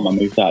lived with my mum, I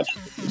moved out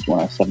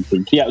when I was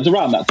 17. So yeah, it was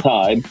around that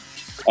time.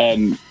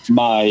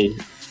 My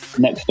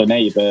next door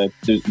neighbour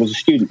was a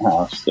student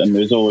house, and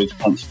there was always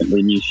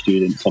constantly new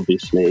students,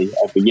 obviously,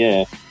 every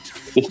year.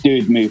 This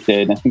dude moved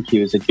in, I think he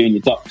was a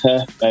junior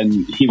doctor,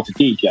 and he was a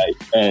DJ.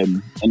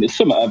 And it's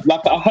something,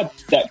 I've had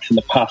decks in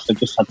the past, I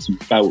just had some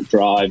belt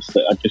drives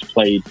that I just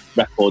played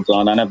records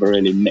on, I never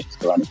really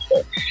mixed or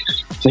anything.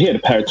 So he had a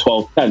pair of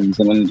 1210s,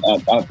 and then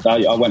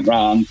I went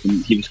round,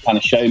 and he was kind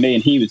of showing me,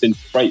 and he was into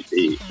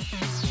breakbeat.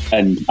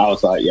 And I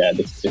was like, yeah,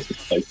 this is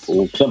so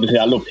cool. Because obviously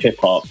I loved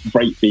hip-hop.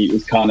 Breakbeat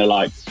was kind of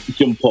like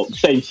jump up,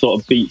 same sort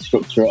of beat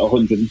structure at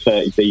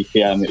 130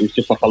 BPM. It was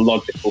just like a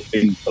logical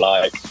thing to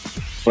like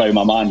blow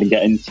my mind and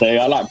get into.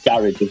 I like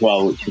garage as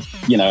well, which is,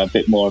 you know, a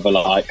bit more of a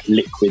like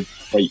liquid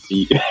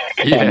breakbeat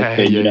kind Yeah, of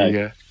thing, you know.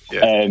 yeah.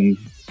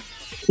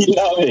 You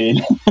know what I mean?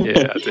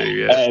 Yeah, I do.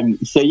 Yeah.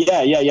 So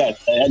yeah.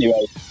 So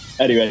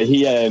anyway,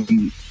 he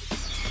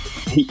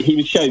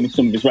was showing me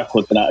some of his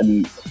records and that,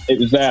 and it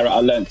was there I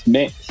learned to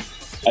mix.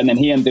 And then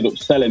he ended up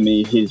selling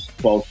me his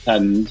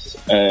 1210s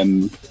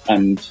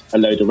and a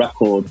load of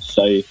records.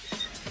 So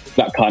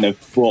that kind of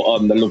brought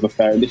on the love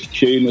affair. And this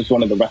tune was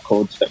one of the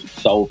records that he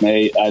sold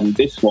me. And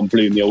this one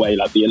blew me away,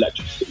 like the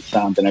electricity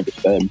sound and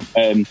everything.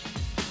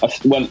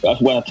 When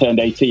I turned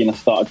 18, I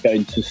started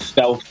going to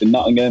Stealth in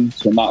Nottingham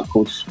to a night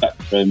called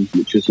Spectrum,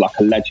 which was like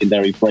a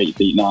legendary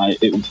breakbeat night.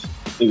 It was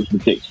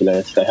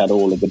ridiculous. They had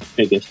all of the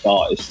biggest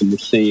artists in the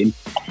scene.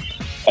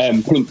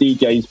 Plump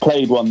DJs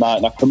played one night,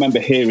 and I can remember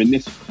hearing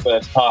this for the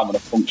first time on a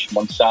Function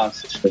One sound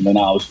system, and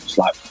I was just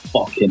like,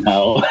 "Fucking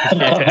hell!"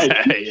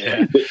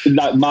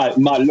 Like my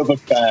love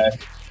affair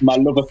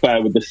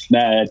with the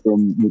snare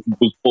drum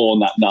was born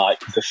that night.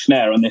 The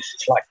snare on this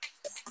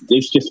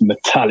it's just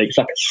metallic. It's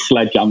like a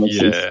sledgehammer.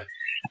 It's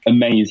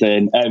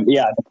amazing. And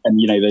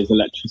you know those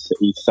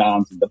electricity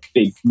sounds and the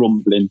big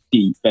rumbling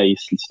deep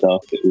bass and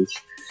stuff. It was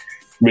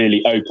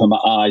really opened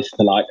my eyes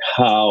to like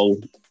how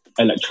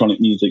electronic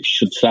music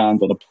should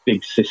sound on a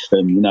big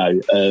system, you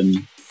know.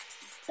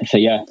 So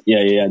yeah.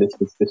 This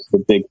is a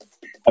big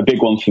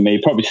one for me.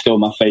 Probably still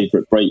my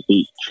favourite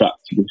breakbeat track.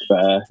 To be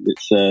fair,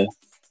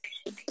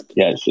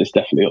 it's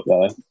definitely up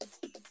there.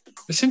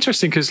 It's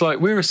interesting because like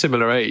we're a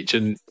similar age,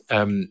 and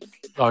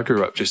I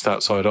grew up just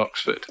outside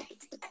Oxford.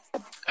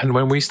 And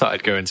when we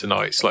started going to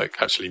nights,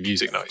 like actually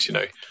music nights, you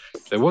know,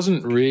 there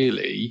wasn't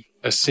really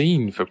a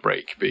scene for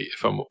breakbeat,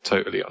 if I'm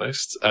totally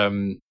honest.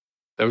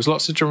 There was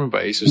lots of drum and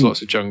bass, there was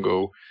lots of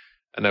jungle,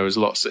 and there was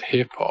lots of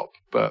hip hop,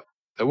 but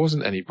there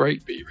wasn't any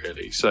breakbeat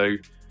really. So,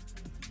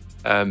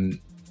 I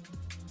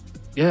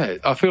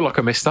feel like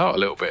I missed out a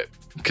little bit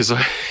because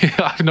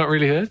I've not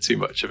really heard too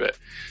much of it.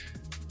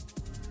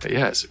 But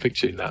yeah, it's a big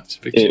tune. It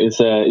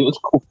was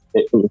cool.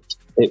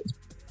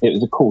 It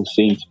was a cool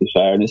scene, to be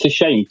fair, and it's a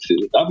shame.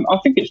 I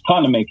think it's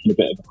kind of making a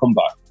bit of a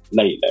comeback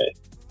lately,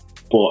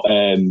 but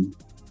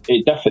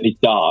it definitely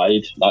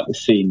died. Like the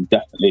scene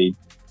definitely.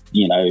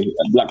 You know,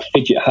 like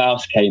Fidget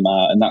House came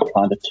out and that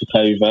kind of took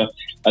over.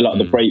 A lot of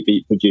the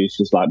breakbeat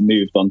producers like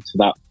moved on to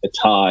that at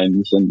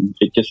times, and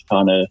it just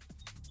kind of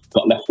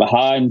got left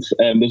behind.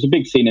 There's a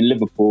big scene in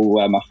Liverpool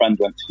where my friend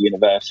went to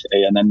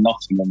university, and then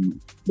Nottingham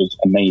was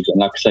amazing.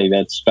 Like I say, they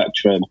had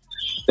Spectrum,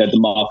 they had the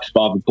Marcus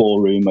Barber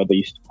Ballroom where they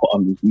used to put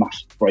on these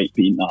massive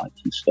breakbeat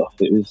nights and stuff.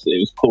 It was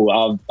cool.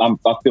 I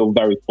feel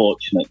very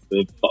fortunate to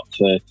have got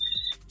to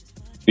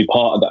be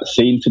part of that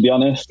scene, to be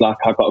honest. Like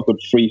I got a good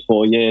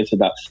 3-4 years of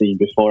that scene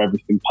before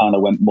everything kind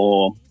of went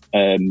more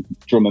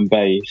drum and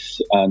bass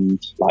and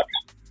like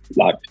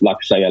I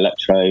say,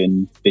 electro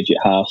and Fidget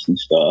House and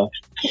stuff.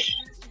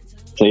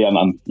 So yeah,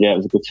 man, it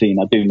was a good scene.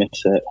 I do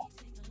miss it.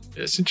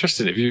 It's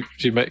interesting. Do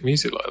you make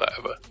music like that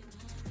ever?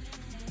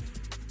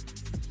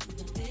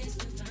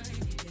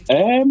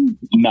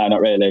 No,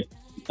 not really.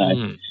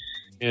 No.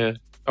 Yeah.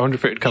 I wonder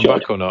if it would come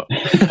back or not.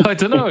 I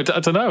don't know. I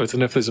don't know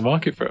if there's a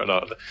market for it or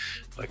not.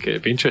 Like,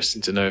 it'd be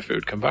interesting to know if it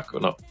would come back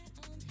or not.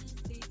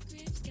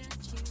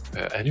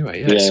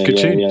 Anyway, it's a good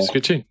tune. Yeah. It's a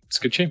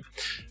good tune.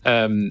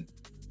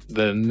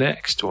 The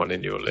next one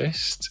in your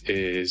list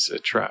is a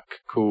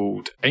track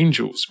called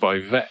Angels by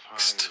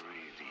Vexed.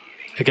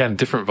 Again,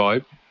 different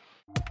vibe.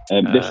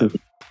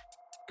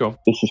 Go on.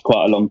 This is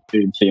quite a long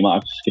tune, so you might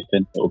have to skip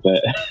in a little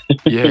bit.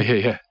 Yeah.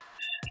 Here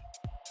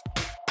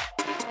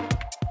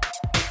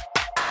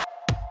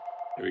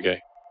we go.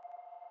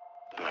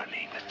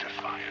 Burning the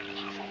defiance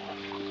of all.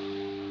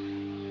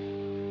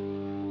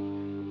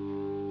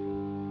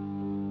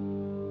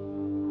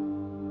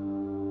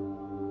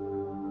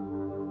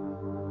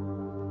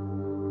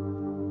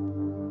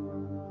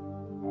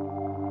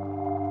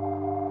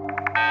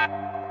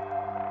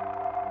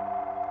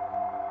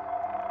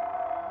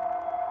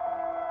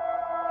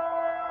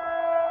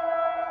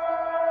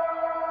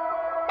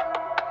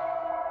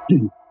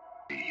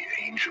 The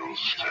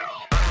angels fell.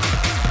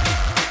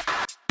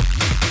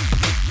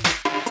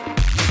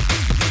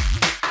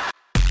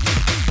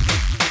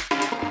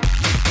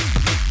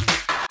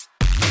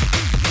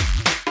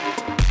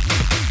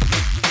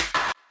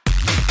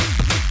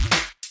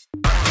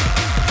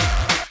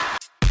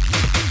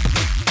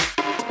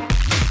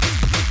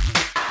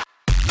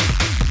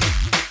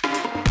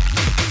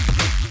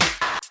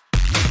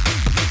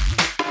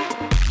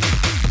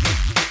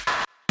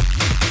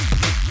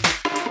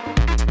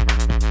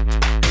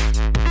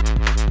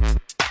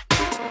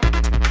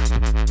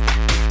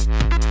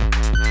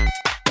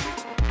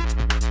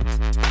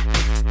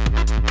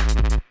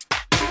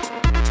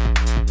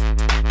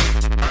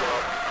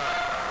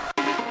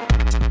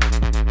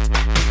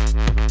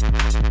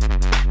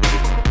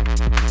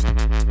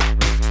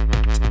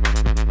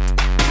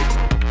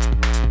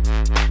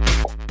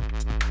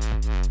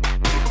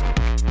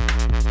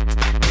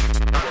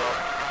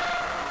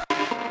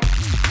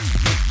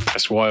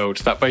 Wild.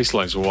 That bass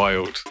line's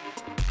wild.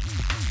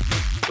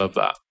 Love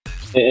that.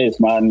 It is,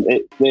 man.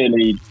 It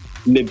really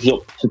lives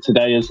up to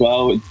today as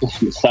well. It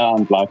doesn't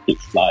sound like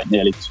it's like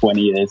nearly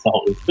 20 years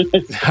old.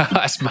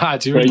 That's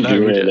mad. You wouldn't know,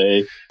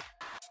 really.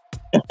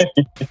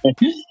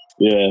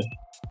 Yeah.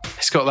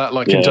 It's got that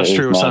like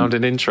industrial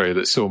sounding intro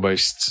that's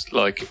almost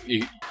like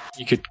you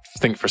could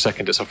think for a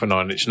second it's off a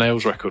 9 Inch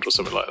Nails record or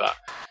something like that.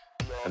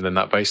 And then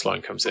that bass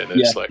line comes in and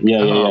it's like,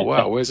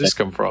 wow, where's this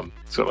come from?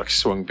 It's got like a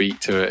swung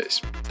beat to it.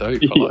 It's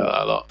dope. I like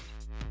that a lot.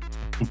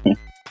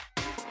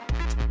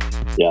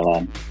 Yeah,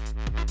 man.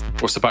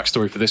 What's the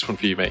backstory for this one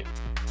for you, mate?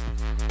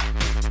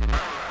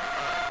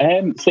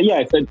 So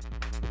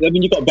I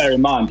mean, you've got to bear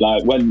in mind,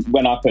 like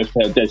when I first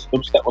heard this,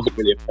 dubstep wasn't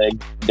really a thing.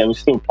 They were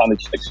still kind of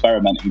just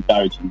experimenting with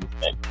garage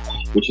music,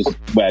 which is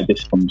where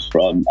this comes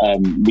from.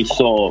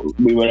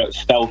 We were at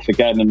Stealth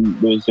again,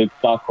 and there was a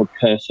guy called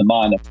Cursor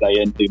Minor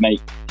playing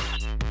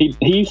he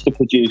used to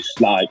produce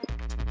like,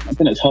 I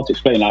don't know, it's hard to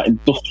explain, like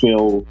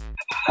industrial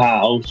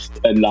house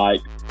and like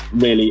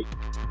really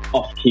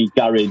off-key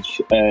garage,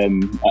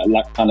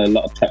 like kind of a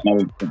lot of techno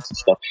influence and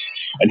stuff.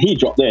 And he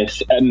dropped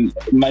this, and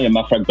me and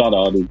my friend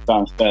Goddard, who's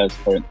downstairs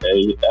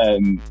currently,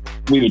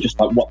 we were just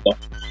like, what the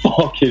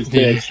fuck is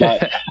this?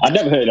 Like, I'd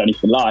never heard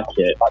anything like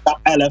it. Like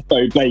that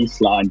LFO bass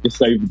line just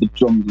over the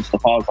drums and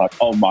stuff. I was like,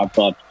 oh my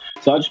God.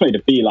 So I just made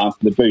a beeline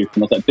for the booth,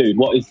 and I was like, dude,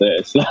 what is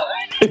this?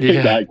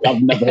 Like,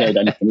 I've never heard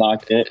anything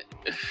like it.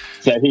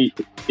 So he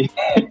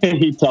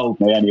told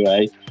me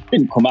anyway. It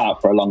didn't come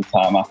out for a long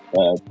time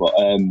after, but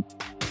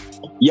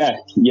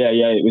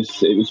it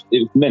was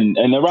mint.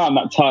 And around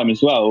that time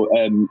as well,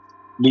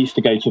 we used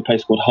to go to a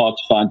place called Hard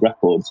to Find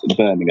Records in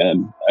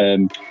Birmingham,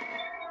 and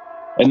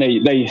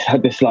they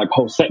had this like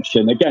whole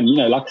section. Again, you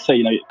know, like I say,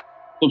 you know,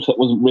 dubstep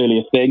wasn't really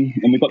a thing,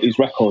 and we got these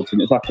records, and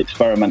it's like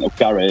experimental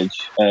garage.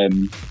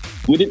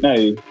 We didn't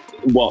know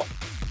what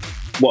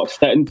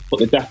setting to put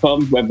the deck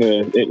on, whether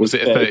it was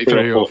it a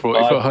 33 or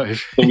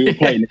 45. So we were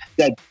playing it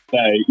dead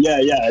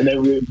and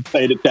then we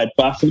played it dead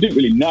fast. So we didn't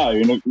really know,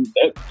 and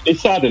it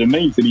sounded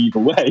amazing either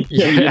way.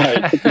 You know,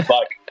 it took us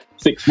like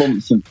 6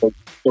 months until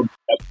it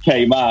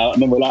came out,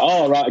 and then we're like,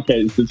 oh right,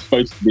 okay, this is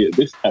supposed to be at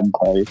this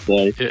tempo.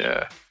 So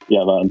yeah,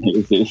 man,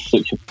 it was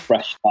such a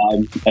fresh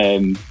time,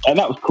 and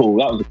that was cool.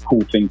 That was a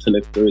cool thing to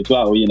live through as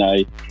well, you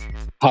know,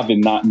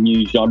 having that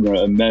new genre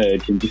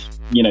emerge and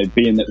just, you know,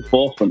 being at the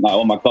forefront, like,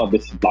 oh my God,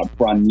 this is like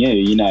brand new,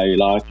 you know,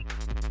 like,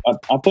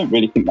 I don't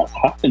really think that's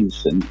happened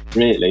since,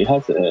 really,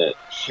 has it?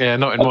 Yeah,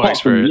 not in my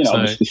experience. You know,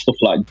 obviously stuff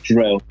like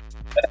drill.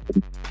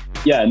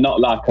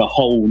 Not like a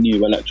whole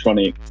new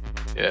electronic.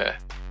 Yeah.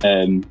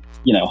 You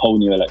know, whole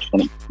new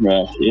electronic.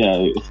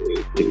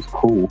 It was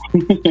cool.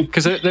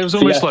 Because there was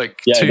almost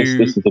two.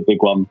 This is a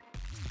big one.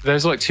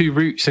 There's like two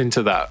routes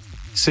into that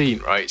scene,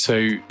 right?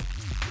 So,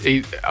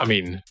 I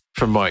mean,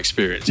 from my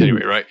experience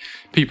anyway, right?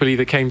 People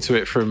either came to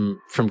it from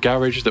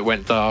garage that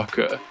went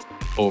darker,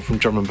 or from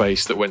drum and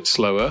bass that went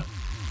slower.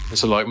 And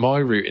so like my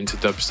route into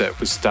dubstep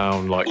was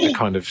down like the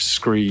kind of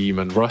scream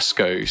and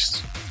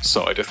Ruckus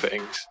side of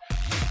things,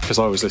 because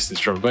I was listening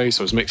to drum and bass,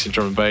 I was mixing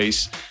drum and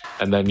bass,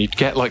 and then you'd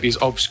get like these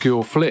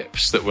obscure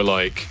flips that were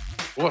like,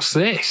 what's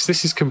this?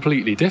 This is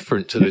completely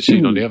different to the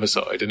tune on the other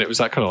side. And it was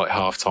that kind of like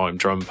half-time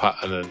drum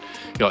pattern, and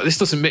you're like, this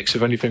doesn't mix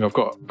with anything I've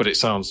got, but it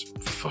sounds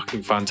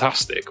fucking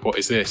fantastic. What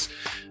is this?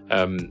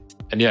 And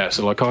yeah,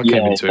 so like I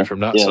came into it from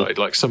that side,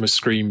 like some of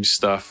Scream's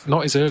stuff,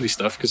 not his early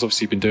stuff, because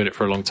obviously he'd been doing it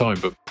for a long time,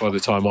 but by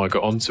the time I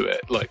got onto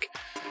it, like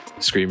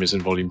Screamers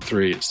in Volume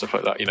 3 and stuff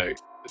like that, you know,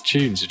 the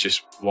tunes are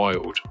just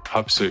wild.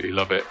 Absolutely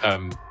love it.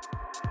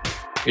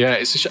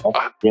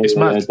 It's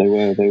mad. They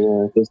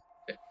were.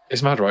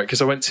 It's mad, right?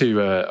 Because I went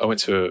to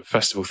a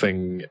festival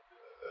thing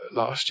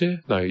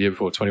year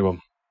before,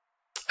 21,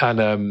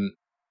 and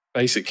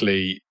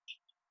basically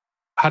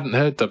hadn't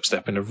heard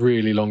dubstep in a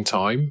really long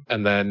time,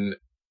 and then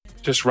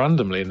just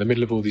randomly in the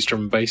middle of all these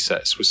drum and bass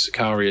sets was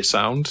Sicaria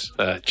Sound,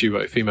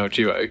 female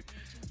duo,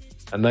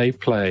 and they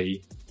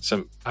play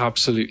some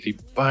absolutely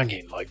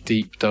banging like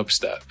deep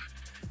dubstep.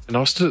 And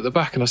I stood at the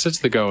back and I said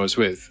to the girl I was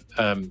with,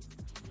 I'd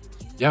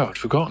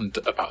forgotten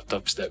about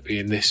dubstep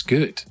being this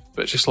good,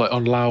 but just like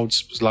on loud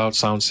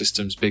sound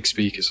systems, big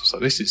speakers, I was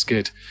like, this is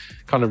good.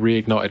 Kind of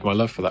reignited my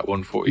love for that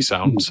 140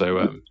 sound. So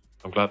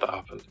I'm glad that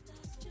happened.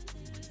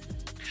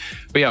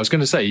 But yeah, I was going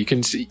to say, you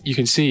can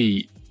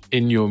see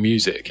in your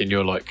music, in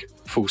your like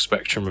full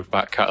spectrum of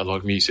back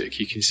catalogue music,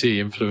 you can see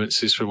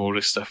influences from all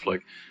this stuff,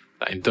 like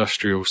that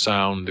industrial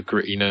sound, the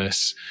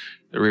grittiness,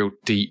 the real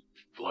deep,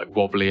 like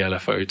wobbly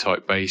LFO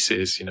type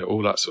basses, you know,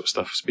 all that sort of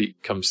stuff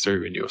comes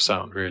through in your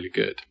sound really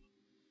good.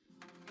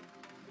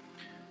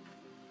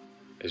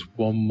 There's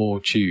one more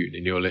tune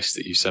in your list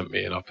that you sent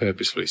me, and I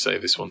purposefully say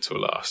this one to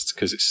last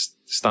because it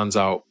stands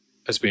out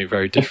as being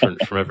very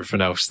different from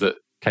everything else that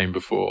came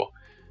before.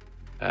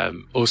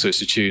 Also,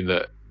 it's a tune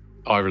that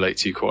I relate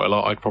to quite a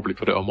lot. I'd probably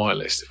put it on my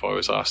list if I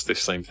was asked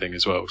this same thing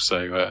as well.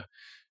 So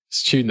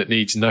it's a tune that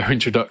needs no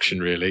introduction,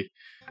 really.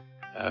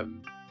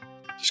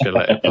 Just going to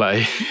let it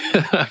play.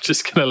 I'm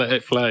just going to let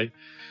it play.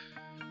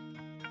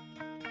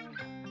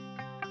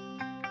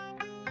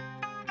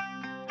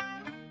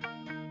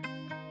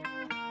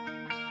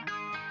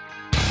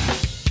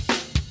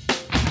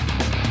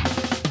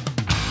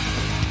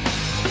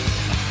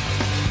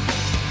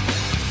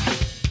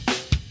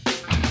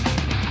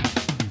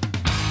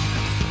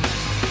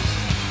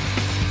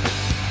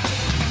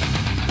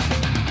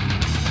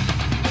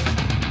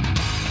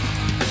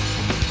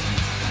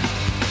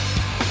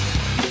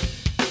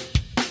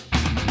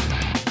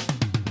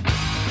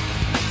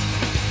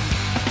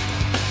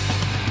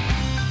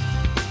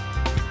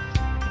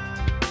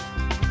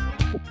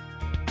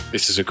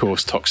 This is, of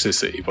course,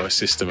 Toxicity by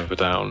System of a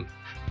Down.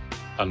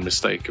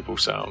 Unmistakable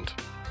sound.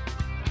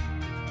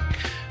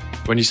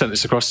 When you sent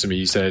this across to me,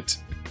 you said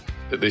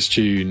that this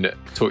tune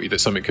taught you that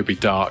something could be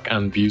dark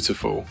and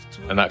beautiful,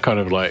 and that kind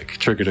of like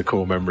triggered a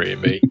core memory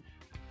in me.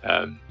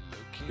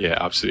 Yeah,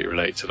 absolutely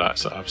relate to that.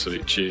 It's an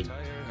absolute tune.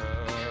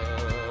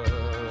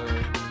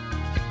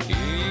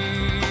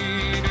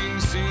 Eating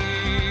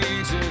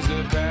seeds is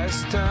the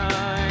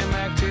pastime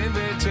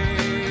activity.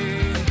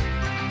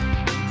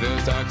 The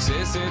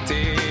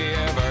toxicity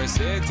of our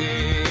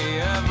city,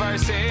 of our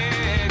city.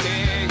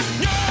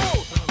 Yo!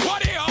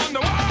 What are you on the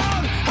wall?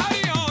 How do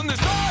you on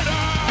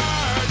disorder?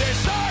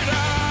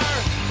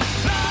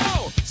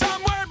 No!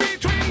 Somewhere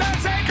between the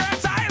sacred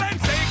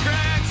silence and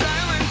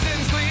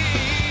sleep.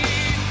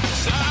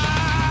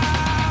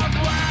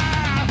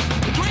 Somewhere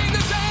between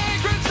the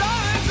sacred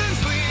silence and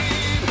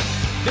sleep.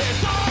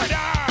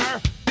 Disorder!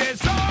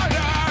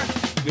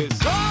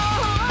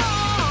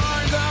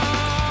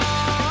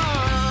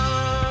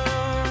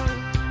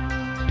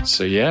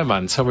 So yeah,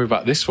 man, tell me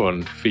about this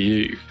one for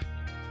you.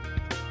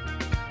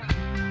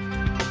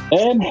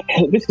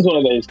 This is one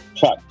of those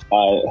tracks.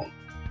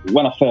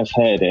 When I first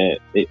heard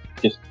it,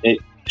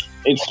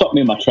 it stopped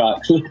me in my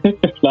tracks.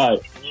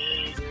 Like,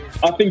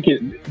 I think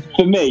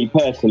for me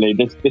personally,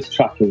 this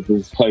track is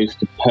as close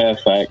to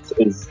perfect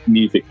as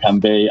music can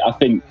be. I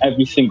think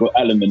every single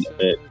element of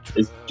it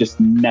is just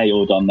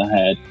nailed on the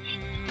head.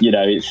 You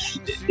know, it's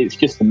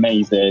just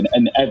amazing,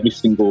 and every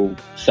single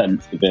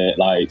sense of it,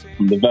 like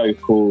from the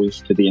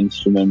vocals to the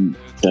instrument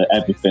to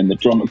everything, the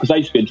drum. Because I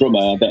used to be a drummer.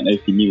 I don't know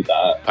if you knew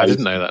that. I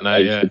didn't know that. No, I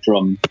used to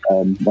drum.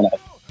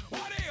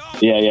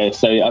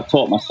 So I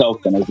taught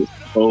myself when I was at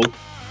school.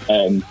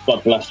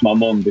 God bless my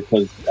mum,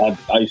 because I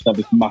used to have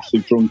this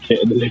massive drum kit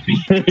in the living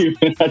room,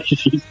 and I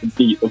just used to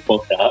beat the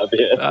fuck out of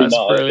it every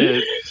night.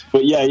 Brilliant.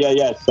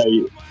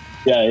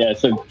 But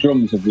so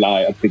drums are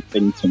like a big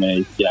thing to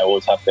me. Yeah,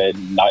 always have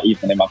been. Like,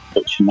 even in my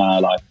production now,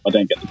 like if I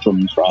don't get the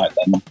drums right,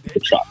 then the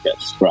track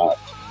gets scrapped.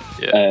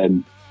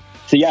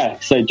 So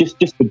just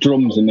the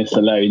drums in this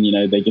alone, you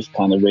know, they just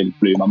kind of really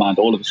blew my mind.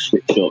 All of the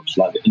switch ups,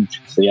 like the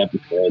intricacy,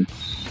 everything,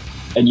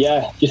 and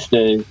just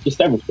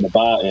everything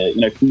about it.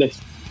 You know, from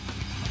this.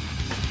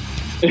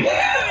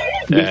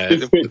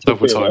 The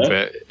double time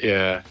bit,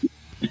 yeah.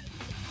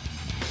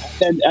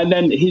 And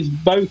then his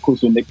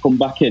vocals when they come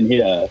back in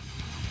here.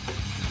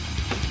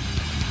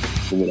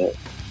 With it.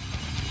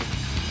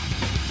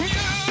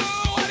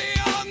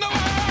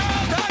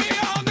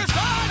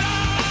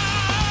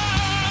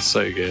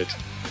 So good.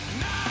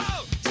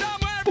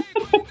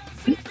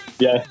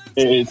 Yeah,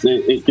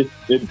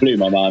 it blew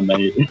my mind,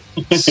 mate.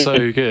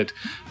 So good.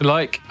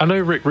 Like, I know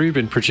Rick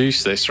Rubin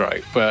produced this,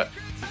 right? But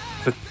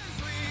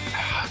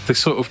the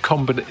sort of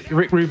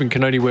Rick Rubin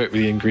can only work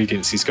with the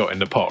ingredients he's got in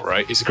the pot,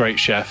 right? He's a great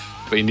chef,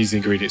 but he needs the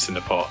ingredients in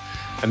the pot.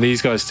 And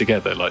these guys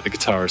together, like the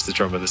guitarist, the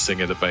drummer, the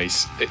singer, the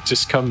bass, it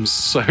just comes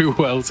so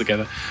well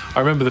together. I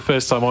remember the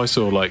first time I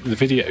saw like the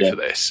video for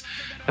this,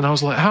 and I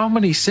was like, how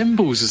many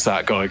cymbals has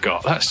that guy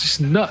got? That's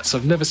just nuts.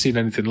 I've never seen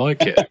anything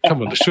like it.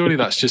 Come on, surely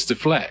that's just a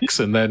flex.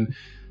 And then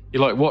you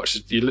like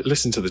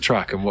listen to the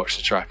track and watch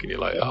the track, and you're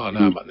like, oh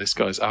no, man, this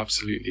guy's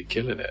absolutely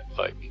killing it.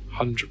 Like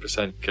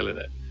 100% killing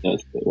it.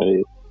 That's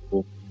really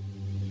cool.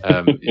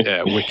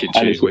 Wicked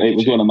tune. It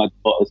was one of my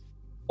daughters.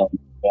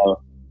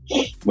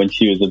 When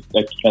she was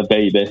a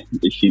baby,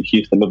 she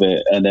used to love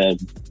it, and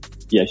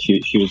she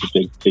was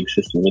a big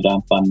System of a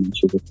Down fan, and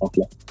she was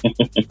popular.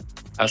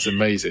 That's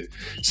amazing.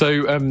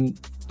 So,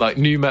 like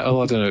new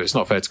metal, I don't know, it's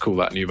not fair to call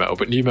that new metal,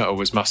 but new metal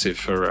was massive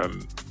for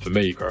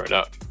me growing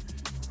up.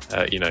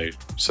 You know,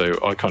 so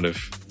I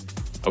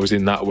was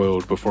in that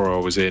world before I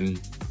was in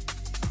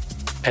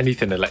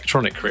anything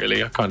electronic.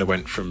 Really, I kind of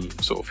went from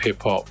sort of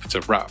hip hop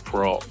to rap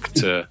rock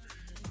to.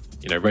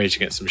 You know, Rage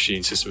Against the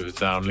Machine, System of a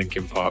Down,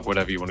 Linkin Park,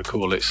 whatever you want to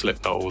call it,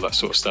 Slipknot, all that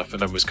sort of stuff.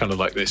 And then was kind of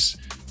like this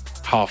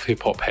half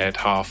hip-hop head,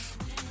 half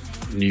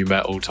new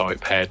metal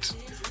type head.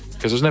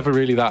 Because I was never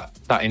really that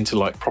into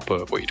like proper,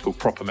 what you'd call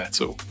proper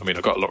metal. I mean,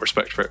 I got a lot of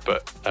respect for it,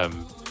 but I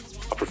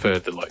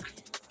preferred the like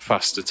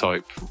faster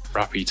type,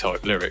 rappy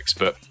type lyrics.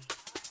 But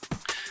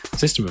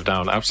System of a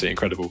Down, absolutely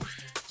incredible.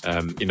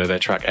 You know, their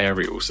track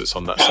Aerials that's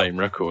on that same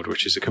record,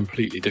 which is a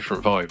completely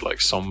different vibe, like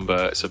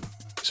somber.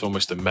 It's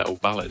almost a metal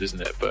ballad, isn't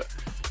it? But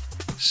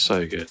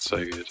so good.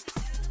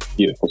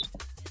 Beautiful.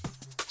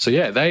 So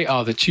yeah, they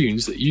are the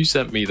tunes that you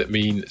sent me that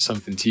mean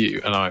something to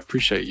you, and I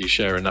appreciate you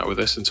sharing that with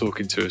us and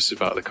talking to us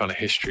about the kind of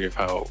history of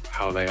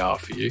how they are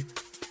for you.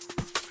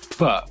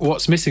 But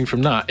what's missing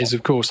from that is,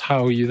 of course,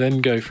 how you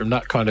then go from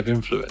that kind of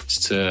influence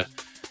to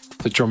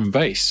the drum and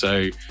bass.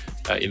 So,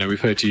 you know, we've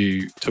heard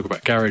you talk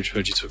about garage, we've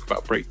heard you talk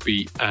about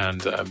breakbeat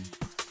and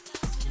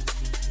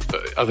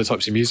other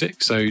types of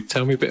music. So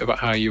tell me a bit about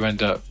how you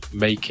end up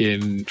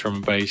making drum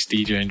and bass,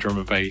 DJing drum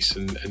and bass,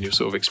 and your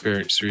sort of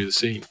experience through the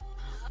scene.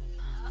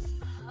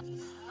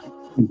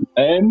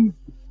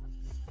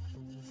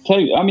 So,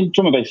 I mean,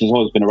 drum and bass has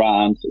always been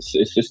around.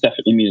 It's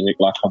definitely music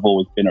like I've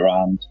always been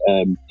around.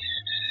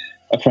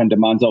 a friend of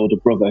mine's older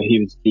brother, he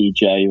was a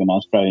DJ when I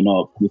was growing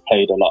up. We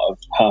played a lot of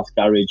house,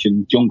 garage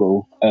and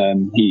jungle.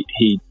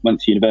 He went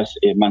to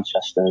University of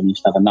Manchester and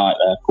used to have a night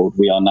there called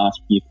We Are Nice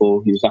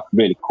People. He was like a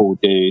really cool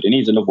dude. And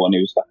he's another one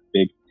who was like a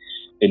big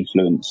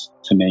influence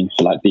to me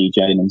for like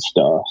DJing and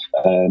stuff.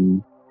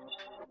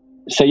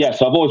 So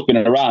I've always been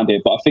around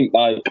it, but I think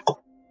like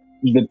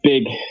the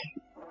big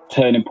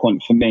turning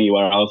point for me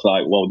where I was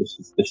like, well, this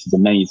is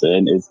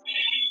amazing is,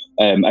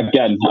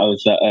 again, I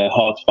was at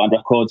Hard to Find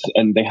Records,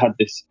 and they had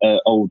this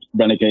old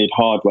Renegade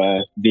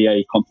Hardware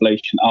VA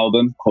compilation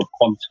album called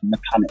Quantum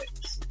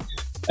Mechanics,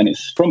 and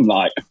it's from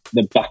like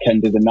the back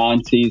end of the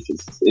 90s.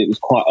 It was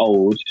quite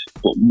old,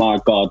 but my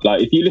God,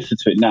 like if you listen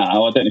to it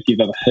now, I don't know if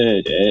you've ever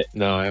heard it.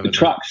 No, I haven't. The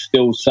tracks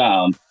still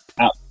sound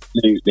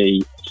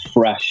absolutely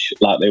fresh,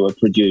 like they were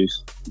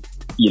produced,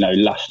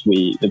 last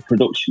week. The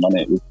production on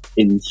it was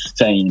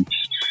insane.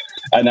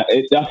 And I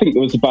think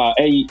there was about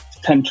 8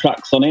 to 10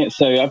 tracks on it.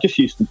 So I just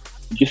used to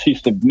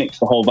mix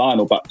the whole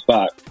vinyl back to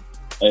back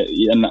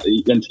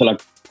until I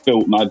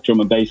built my drum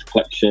and bass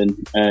collection.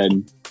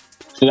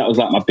 So that was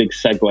like my big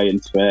segue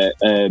into it.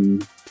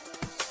 And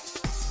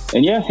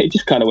it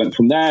just kind of went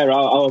from there. I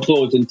was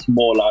always into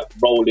more like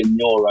rolling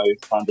neuro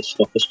kind of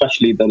stuff,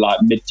 especially the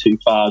like mid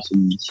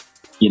 2000s,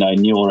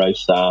 neuro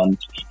sound.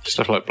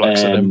 Stuff like Black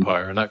Sun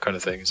Empire and that kind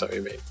of thing. Is that what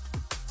you mean?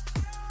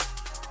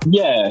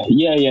 Yeah.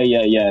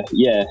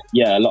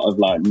 A lot of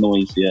like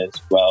noisier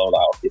as well,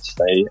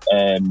 obviously.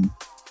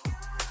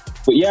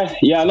 But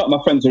a lot of my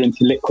friends are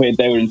into Liquid.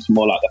 They were into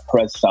more like the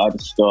Perez side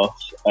of stuff,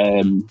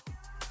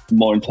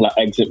 more into like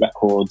Exit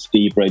Records,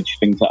 D-Bridge,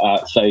 things like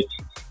that. So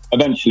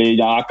eventually,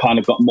 I kind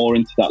of got more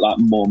into that like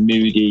more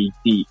moody,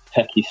 deep,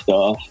 techie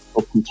stuff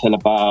up until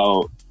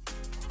about,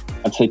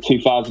 I'd say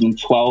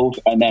 2012,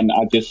 and then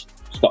I just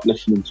stopped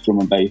listening to drum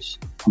and bass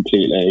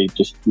completely.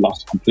 Just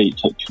lost complete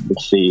touch with the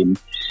scene.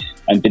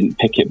 And didn't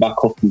pick it back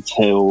up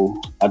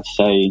until I'd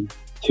say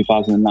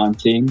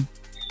 2019.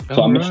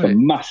 So I missed a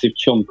massive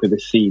chunk of the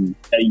scene.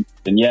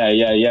 And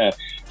yeah.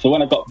 So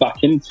when I got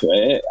back into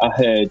it, I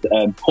heard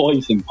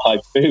Poison by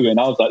Boo, and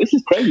I was like, this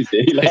is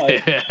crazy.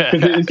 Like,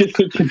 because it was just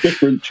such a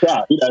different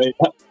track.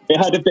 It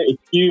had a bit of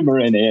humour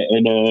in it,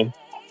 and I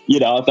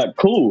was like,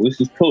 cool, this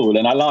is cool.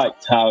 And I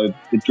liked how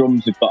the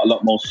drums have got a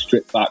lot more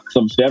stripped back, because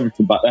obviously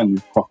everything back then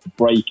was proper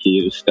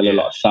breaky. It was still a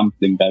lot of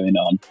sampling going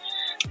on.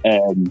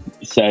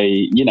 So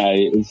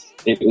it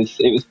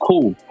was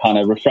cool, kind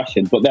of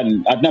refreshing. But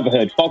then I'd never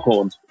heard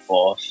Foghorns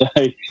before, so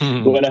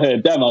when I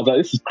heard them, I was like,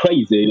 this is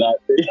crazy. Like,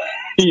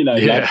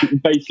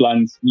 like bass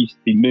lines used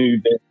to be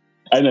moving,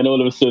 and then all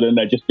of a sudden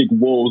they're just big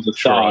walls of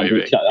sound,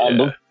 which I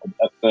loved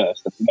at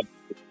first.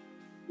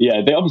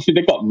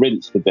 They got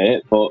rinsed a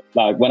bit, but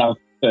like when I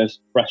first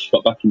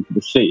got back into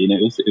the scene,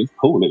 it was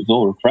cool. It was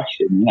all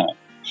refreshing,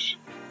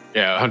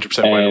 Yeah,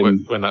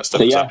 100% when that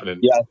stuff was happening.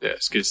 Yeah,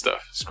 it's good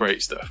stuff. It's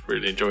great stuff.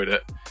 Really enjoyed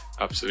it.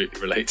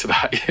 Absolutely relate to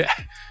that, yeah.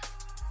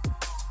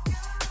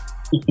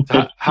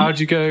 So how'd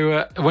you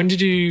go, when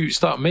did you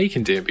start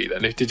making D&B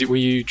then? Were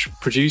you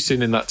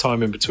producing in that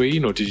time in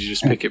between, or did you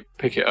just pick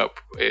it up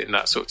in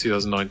that sort of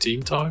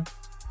 2019 time?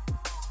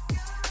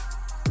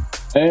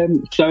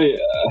 When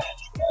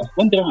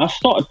did I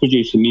started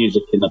producing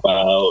music in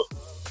about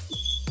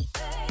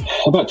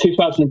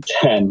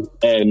 2010.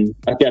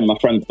 Again, my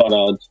friend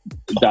Goddard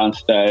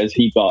downstairs,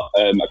 he got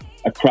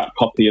a cracked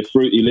copy of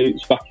Fruity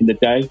Loops back in the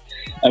day,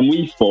 and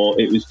we thought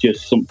it was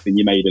just something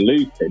you made a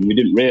loop in. We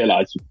didn't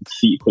realise you could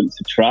sequence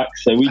a track,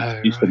 so we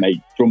used to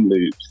make drum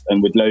loops,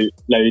 and we'd load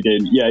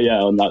in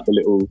on like the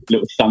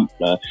little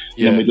sampler,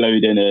 and then we'd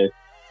load in a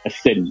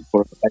synth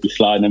for a bass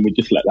line, and we'd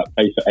just let that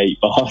play for 8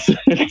 bars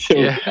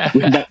until we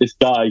met this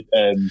guy.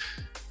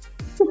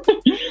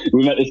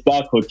 We met this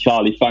guy called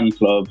Charlie Fan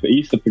Club. He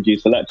used to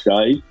produce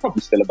electro. He's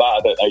probably still about, I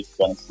don't know, to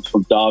be honest. He's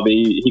from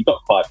Derby. He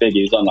got quite big.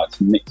 He was on like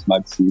some mixed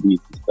mag CDs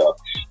and stuff.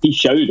 He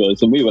showed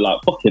us, and we were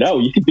like, fucking hell,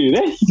 you can do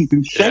this. This is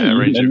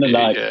insane. And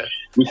then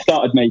we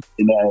started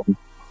making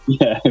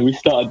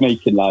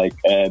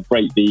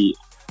breakbeat,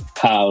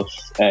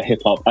 house,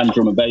 hip hop, and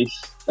drum and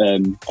bass.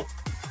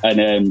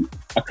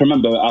 I can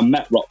remember I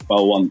met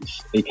Rockwell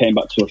once. He came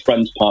back to a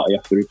friend's party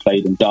after he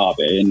played in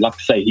Derby, and like I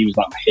say, he was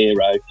like my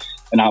hero,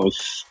 and I was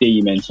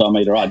steaming, so I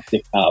made a right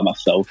dick out of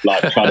myself,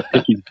 like trying to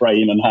pick his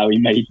brain on how he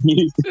made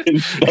music and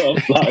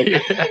stuff. Like,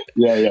 it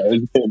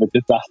was a bit of a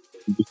disaster,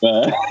 to be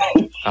fair.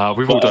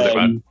 We've all done it,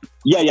 man.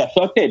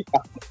 So I did.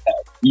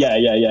 We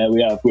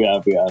have.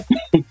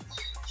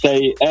 So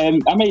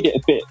I made it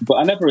a bit, but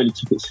I never really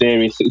took it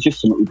serious. It was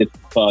just something we did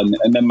for fun.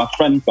 And then my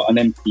friend got an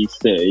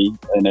MPC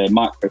and a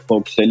micro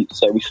Fog synth,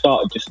 so we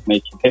started just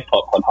making hip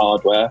hop on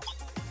hardware.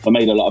 I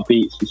made a lot of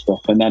beats and stuff.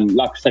 And then,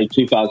 like I say,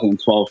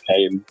 2012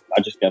 came.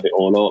 I just gave it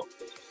all up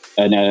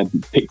and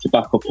picked it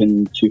back up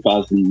in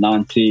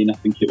 2019, I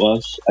think it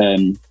was.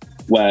 And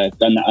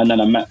then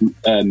I met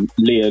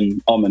Liam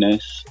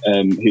Ominous,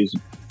 who's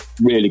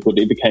really good.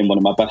 He became one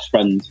of my best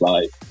friends,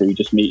 like through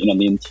just meeting on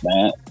the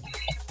internet.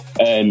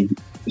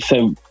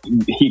 So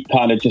he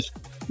kind of just,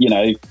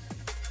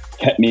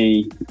 kept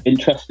me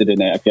interested in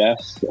it, I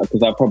guess,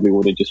 because I probably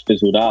would have just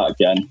fizzled out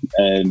again.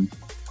 And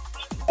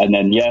And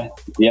then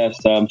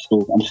so I'm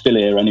still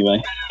here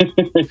anyway.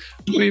 Well,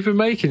 you've been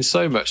making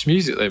so much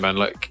music though, man.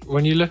 Like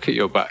when you look at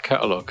your back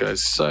catalogue,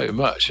 there's so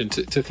much, and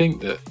to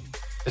think that,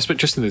 especially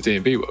just in the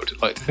D&B world,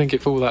 like to think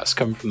if all that's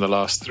come from the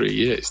last 3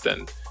 years,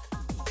 then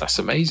that's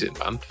amazing,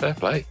 man. Fair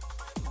play.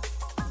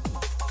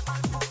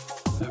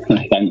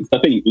 Thanks. I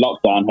think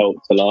lockdown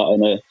helped a lot,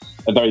 and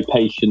a very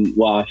patient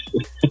wife.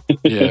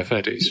 Yeah,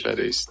 fair dues.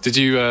 Did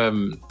you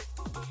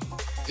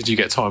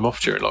get time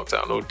off during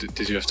lockdown, or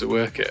did you have to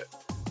work it?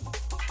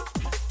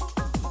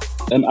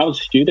 I was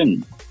a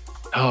student.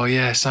 Oh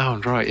yeah,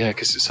 sound right. Yeah,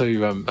 because that's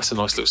a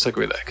nice little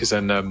segue there. Because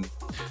then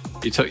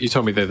you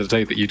told me the other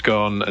day that you'd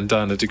gone and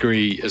done a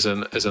degree as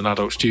an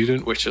adult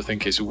student, which I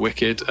think is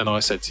wicked. And I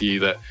said to you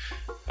that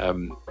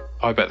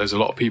I bet there's a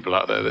lot of people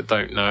out there that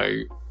don't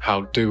know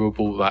how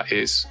doable that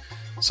is.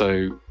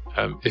 So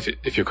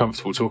if you're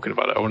comfortable talking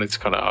about it, I wanted to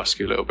kind of ask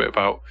you a little bit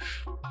about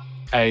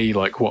A,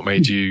 like what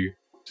made you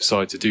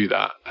decide to do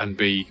that, and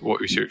B,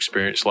 what was your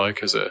experience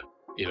like as a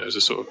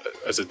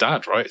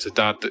dad, right? As a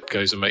dad that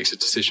goes and makes a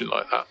decision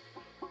like that.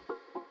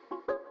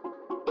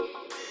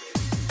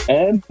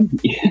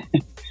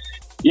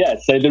 Yeah,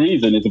 so the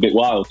reason is a bit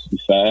wild, to be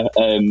fair.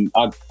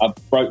 I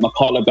broke my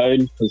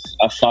collarbone because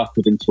I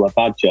cycled into a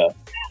badger.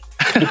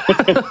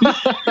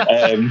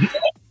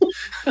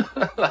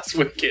 That's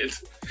wicked.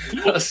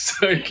 That's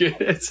so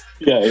good.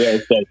 Yeah.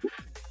 So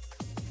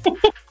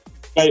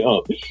straight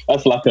up,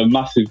 that's like a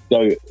massive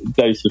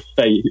dose of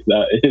fate.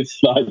 That it's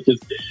like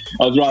just,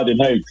 I was riding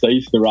home because I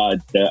used to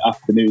ride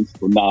afternoons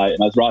till night,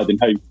 and I was riding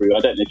home through, I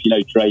don't know if you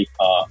know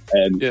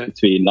Draper,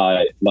 between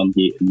like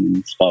Longyeat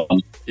and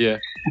Spawn. Yeah.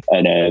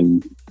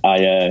 And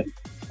I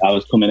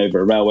was coming over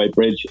a railway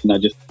bridge, and I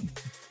just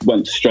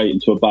went straight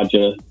into a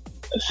badger,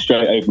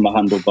 straight over my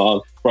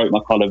handlebars, broke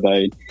my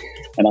collarbone,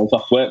 and I was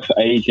off work for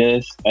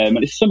ages. And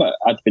it's something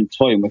I'd been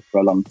toying with for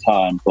a long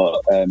time, but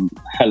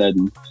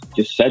Helen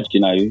just said,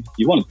 you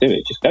want to do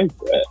it, just go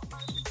for it.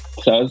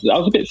 So I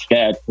was a bit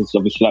scared because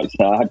obviously, like I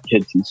said, I had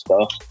kids and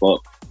stuff, but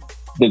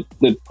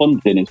the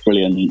funding is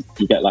brilliant.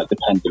 You get like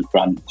dependent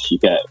grants, you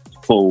get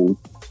full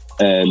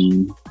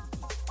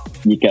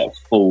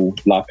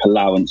like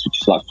allowance,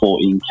 which is like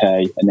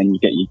 14k, and then you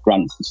get your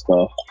grants and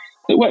stuff.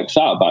 It works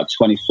out about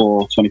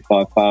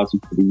 25,000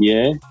 for the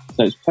year,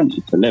 so it's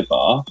plenty to live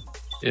off.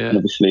 Yeah. And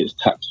obviously it's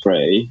tax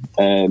free.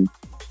 And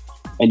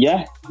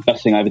yeah,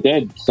 best thing I ever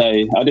did. So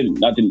I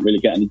didn't really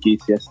get any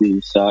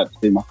GCSEs, so I had to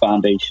do my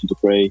foundation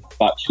degree,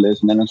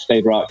 bachelor's, and then I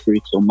stayed right through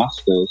till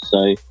masters.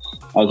 So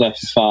I was there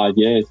for 5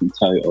 years in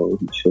total,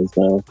 which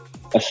was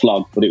a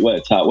slog, but it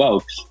worked out well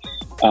because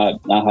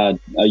I had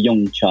a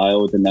young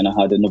child, and then I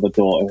had another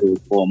daughter who was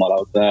born while I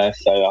was there,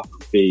 so I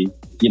could be,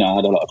 I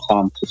had a lot of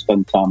time to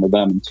spend time with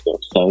them and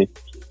stuff. So,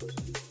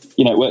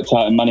 it worked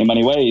out in many,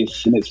 many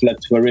ways, and it's led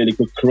to a really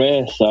good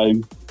career. So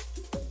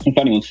if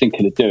anyone's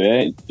thinking of doing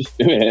it, just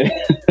do it.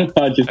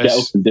 I just get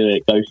up and do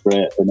it, go for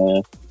it.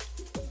 And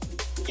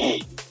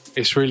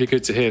it's really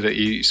good to hear that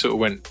you sort of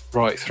went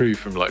right through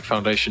from like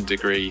foundation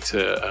degree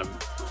to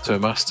a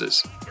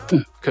master's.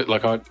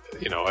 Like I'd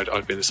been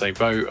in the same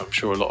boat. I'm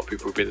sure a lot of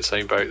people would be in the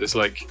same boat. There's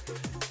like,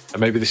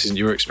 and maybe this isn't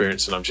your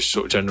experience, and I'm just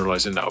sort of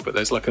generalising now, but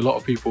there's like a lot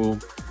of people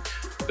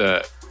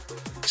that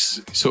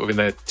sort of in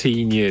their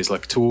teen years,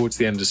 like towards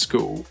the end of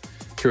school,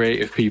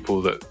 creative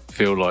people that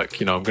feel like,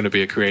 I'm going to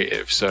be a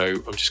creative, so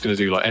I'm just going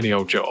to do like any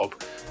old job,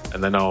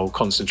 and then I'll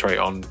concentrate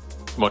on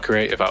my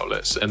creative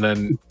outlets. And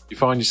then you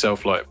find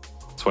yourself like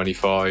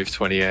 25,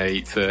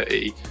 28,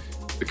 30,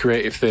 the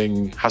creative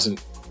thing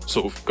hasn't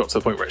sort of got to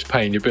the point where it's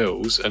paying your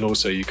bills, and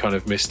also you kind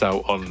of missed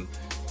out on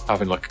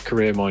having like a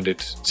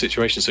career-minded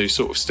situation, so you're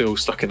sort of still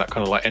stuck in that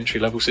kind of like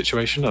entry-level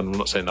situation. And I'm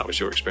not saying that was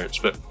your experience,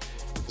 but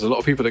there's a lot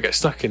of people that get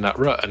stuck in that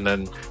rut, and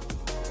then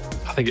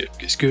I think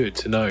it's good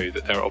to know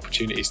that there are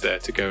opportunities there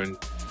to go and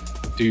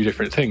do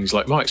different things.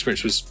 Like my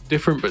experience was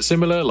different but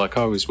similar. Like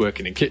I was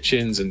working in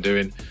kitchens and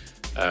doing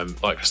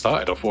like I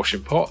started off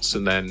washing pots,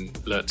 and then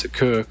learnt to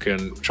cook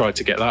and tried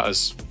to get that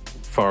as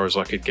far as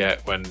I could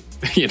get when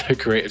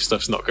creative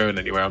stuff's not going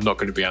anywhere. I'm not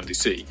going to be Andy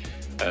C.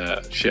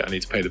 I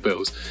need to pay the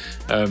bills.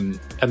 And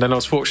then I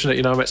was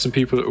fortunate, I met some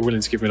people that were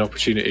willing to give me an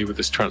opportunity with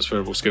this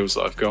transferable skills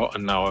that I've got,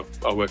 and now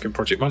I work in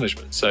project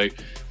management. So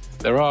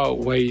there are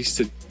ways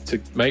to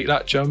make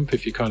that jump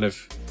if you're kind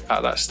of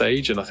at that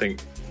stage, and I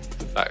think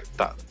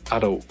that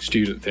adult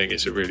student thing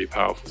is a really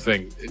powerful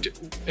thing.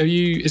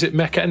 Is it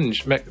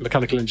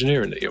mechanical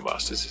engineering that your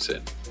master's is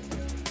in?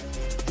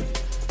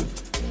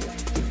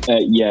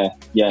 Yeah.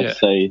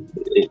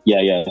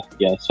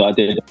 So I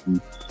did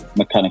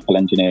mechanical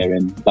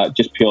engineering, like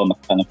just pure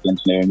mechanical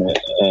engineering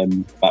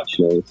at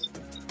bachelor's,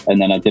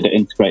 and then I did an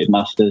integrated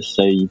master's,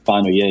 so your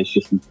final year is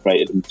just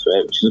integrated into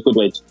it, which is a good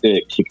way to do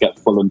it because you get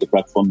full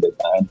undergrad funding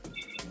then.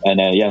 And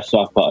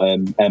so I've got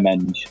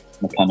MEng,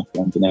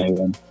 mechanical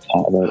engineering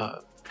part of it.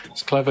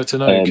 It's clever to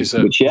know because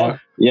yeah.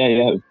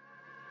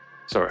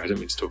 Sorry, I didn't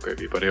mean to talk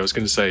over you, buddy. I was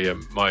going to say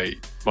my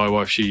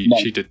wife, she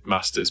did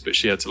masters, but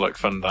she had to like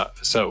fund that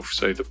herself.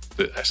 So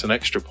that's an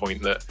extra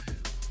point that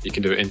you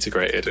can do it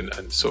integrated,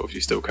 and sort of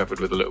you're still covered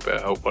with a little bit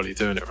of help while you're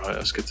doing it, right?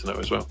 That's good to know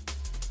as well.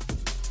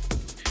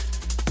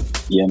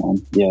 Yeah,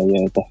 man.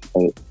 Yeah,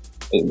 definitely.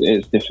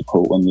 It's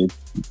difficult when you're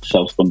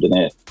self-funding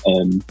it.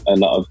 A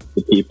lot of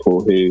the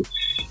people who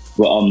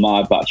were on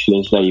my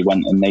bachelor's, they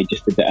went and they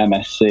just did the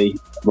MSc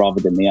rather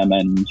than the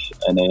MN,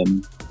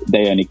 and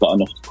they only got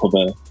enough to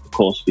cover the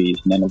course fees,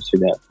 and then obviously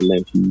they had to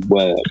live and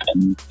work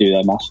and do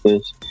their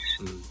masters,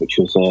 which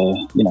was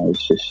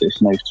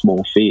it's no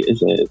small feat,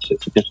 is it?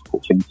 It's a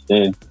difficult thing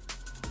to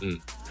do.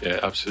 Yeah,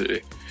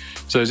 absolutely.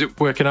 So is it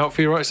working out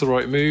for you, right? It's the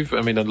right move?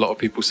 I mean, a lot of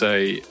people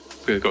say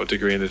they've got a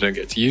degree and they don't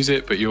get to use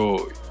it, but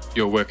you're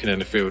working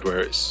in a field where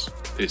it's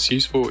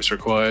useful, it's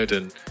required,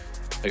 and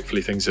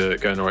hopefully things are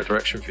going the right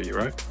direction for you,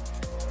 right?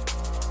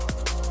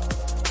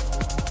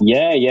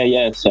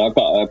 Yeah. So I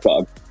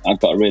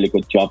got a really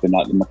good job in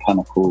like the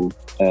mechanical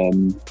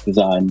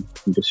design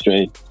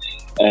industry.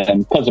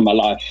 Because of my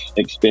life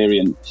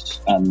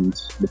experience and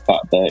the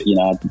fact that, you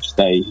know, I did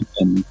stay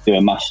and do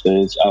a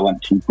master's, I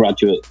went from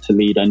graduate to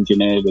lead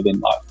engineer within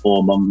like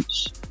 4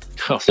 months.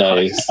 Oh, so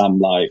nice. I'm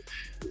like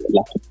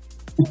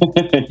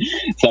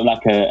so I'm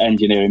like an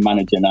engineering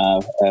manager now.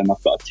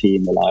 I've got a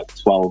team of like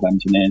 12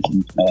 engineers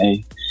under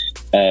me.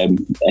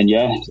 And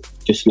yeah,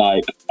 just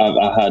like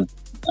I had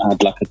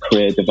like a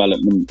career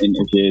development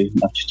interview.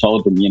 I just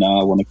told them, you know,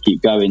 I want to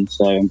keep going,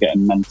 so I'm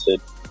getting mentored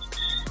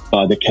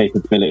by the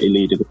capability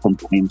lead of the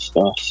company and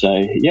stuff. So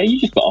yeah, you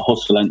just got to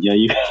hustle, ain't you?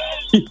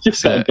 You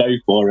just got to go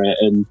for it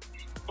and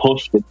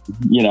push it,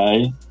 you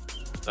know.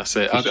 That's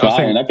it. I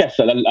guess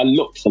that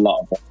looks a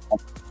lot of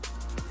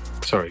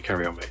it. Sorry,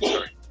 carry on, mate.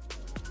 Sorry.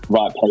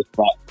 Right place,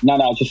 right. No,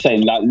 I was just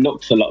saying, like,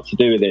 looks a lot to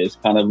do with it. It's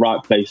kind of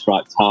right place,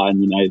 right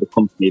time. You know, the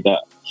company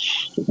that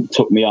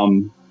took me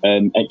on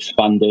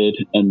expanded,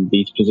 and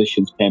these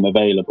positions came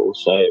available,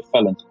 so it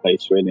fell into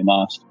place really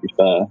nice, to be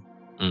fair.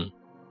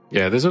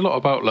 Yeah, there's a lot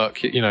about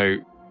luck. You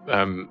know,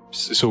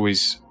 it's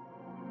always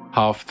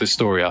half the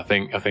story. I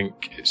think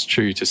it's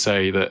true to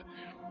say that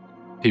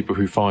people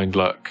who find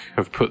luck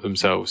have put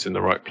themselves in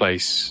the right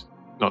place,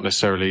 not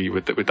necessarily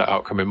with that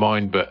outcome in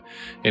mind, but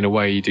in a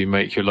way you do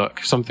make your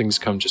luck. Some things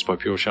come just by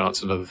pure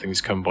chance, and other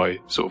things come by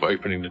sort of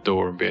opening the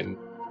door and being,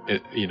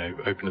 you know,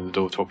 opening the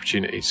door to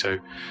opportunity. So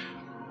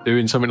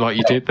doing something like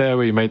you did there,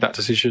 where you made that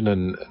decision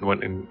and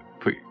went and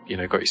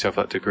got yourself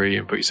that degree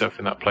and put yourself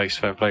in that place,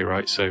 fair play,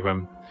 right?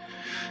 So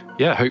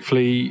yeah,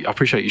 hopefully, I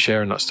appreciate you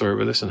sharing that story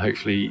with us, and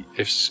hopefully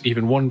if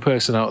even one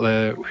person out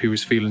there who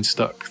is feeling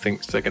stuck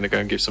thinks they're going to go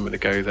and give something a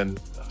go, then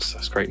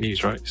that's great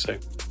news, right? So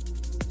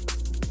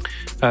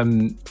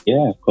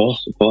yeah, of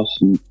course.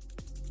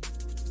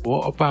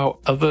 What about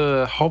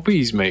other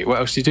hobbies, mate? What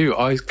else do you do?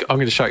 I'm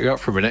going to shout you out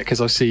for a minute, because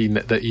I've seen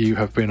that you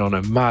have been on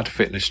a mad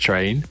fitness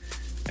train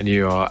and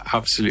you are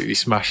absolutely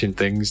smashing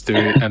things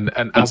doing and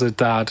as a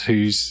dad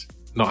who's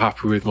not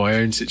happy with my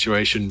own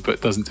situation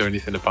but doesn't do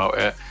anything about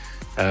it,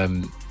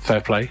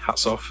 fair play,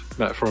 hats off,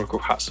 metaphorical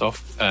hats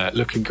off,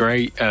 looking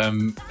great,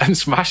 and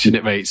smashing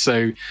it, mate.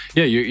 So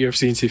yeah, you're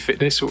obviously into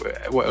fitness.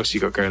 What else you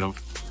got going on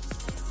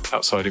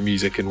outside of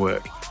music and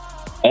work?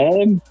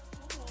 I'm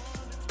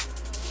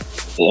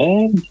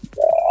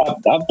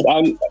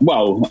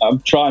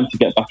trying to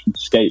get back into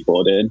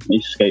skateboarding. I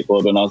used to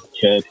skateboard when I was a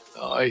kid.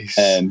 Nice.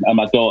 And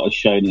my daughter's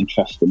shown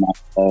interest in that,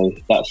 so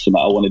that's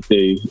something I want to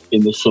do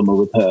in the summer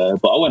with her.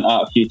 But I went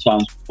out a few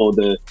times before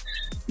the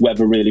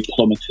weather really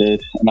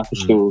plummeted, and I can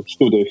still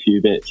do a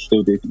few bits,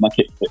 still do my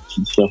kick flips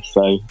and stuff.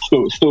 So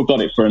still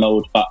got it for an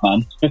old fat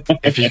man.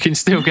 If you can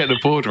still get the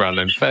board around,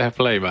 then fair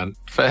play, man.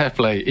 Fair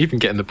play. Even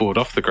getting the board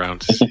off the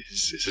ground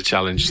is a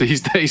challenge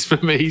these days for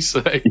me.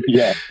 So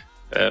yeah.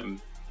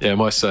 Yeah,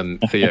 my son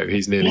Theo,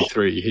 he's nearly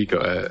 3. He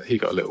got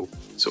a little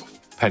sort of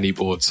penny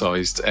board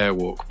sized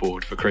airwalk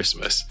board for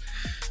Christmas,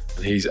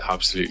 and he's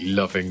absolutely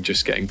loving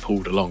just getting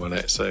pulled along on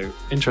it. So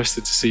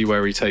interested to see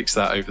where he takes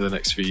that over the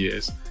next few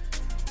years.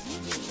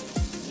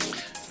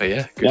 But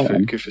yeah,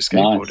 good for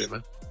skateboarding, nice.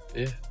 Man.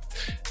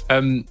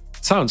 Yeah.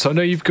 So I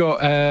know you've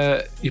got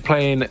you're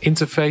playing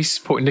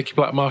Interface, Port Nicky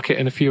Black Market,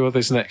 and a few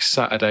others next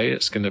Saturday.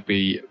 It's going to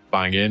be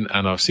banging,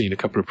 and I've seen a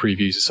couple of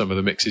previews of some of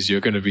the mixes you're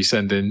going to be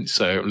sending,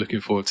 so I'm looking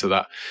forward to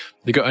that.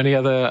 You got any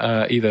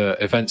other either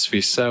events for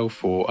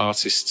yourself or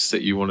artists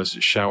that you want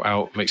to shout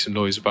out, make some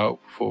noise about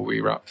before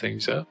we wrap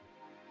things up?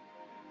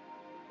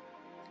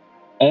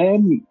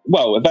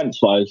 Well,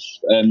 events-wise,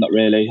 not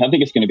really. I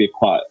think it's going to be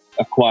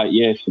a quiet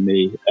year for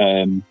me,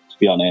 to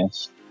be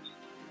honest.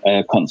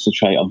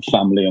 Concentrate on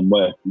family and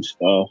work and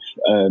stuff.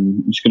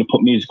 I'm just going to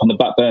put music on the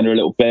back burner a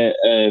little bit.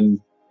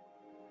 And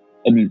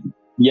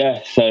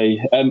yeah, so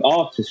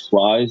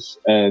artist-wise,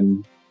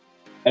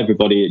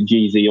 everybody at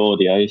GZ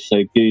Audio,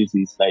 so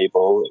Goozy's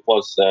label, it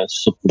was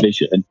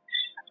Subdivision,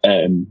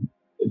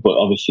 but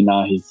obviously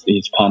now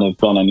he's kind of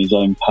gone on his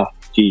own path.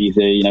 GZ,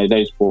 you know,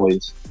 those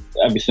boys,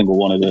 every single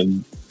one of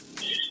them,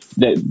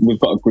 we've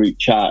got a group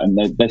chat, and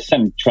they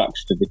send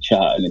tracks to the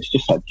chat, and it's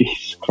just like,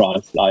 Jesus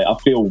Christ, like I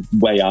feel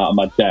way out of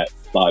my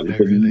depth, like with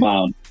the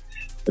amount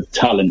of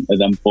talent of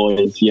them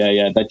boys.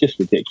 Yeah, they're just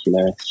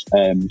ridiculous.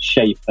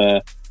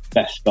 Shaper,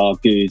 Beskar,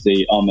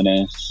 Goozy,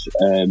 Ominous,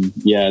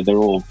 yeah, they're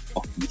all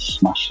fucking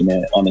smashing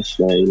it,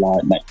 honestly,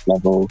 like next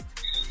level.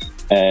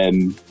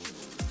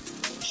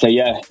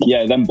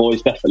 So them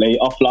boys definitely.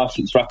 Off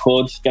License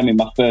Records gave me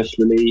my first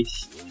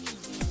release.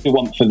 If it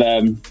weren't for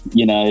them,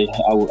 you know,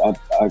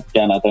 I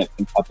don't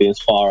think I'd be as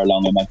far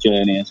along in my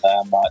journey as I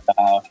am right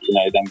now. You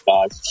know, them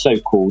guys, so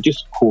cool,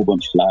 just a cool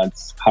bunch of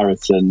lads.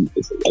 Harrison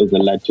is a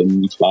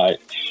legend. He's like,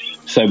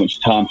 so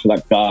much time for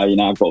that guy. You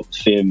know, I've got to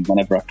see him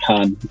whenever I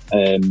can.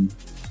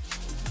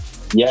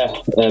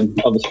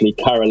 Obviously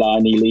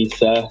Caroline,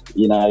 Elisa,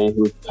 you know,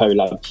 we've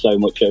collabed so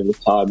much over the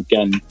time.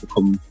 Again,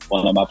 become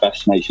one of my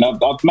best mates. And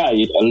I've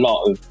made a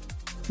lot of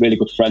really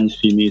good friends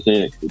through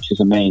music, which is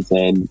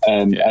amazing.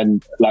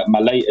 And like my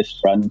latest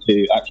friend,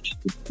 who actually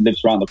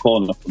lives around the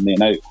corner from me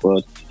in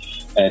Oakwood,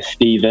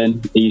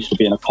 Stephen, he used to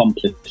be an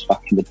accomplice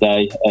back in the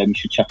day. You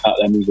should check out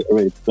their music, they're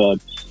really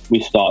good. We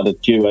started a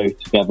duo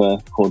together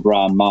called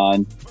Round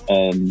Mine,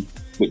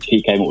 which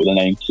he came up with a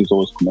name because he's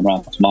always coming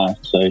around to mine.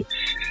 So I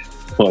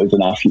thought it was a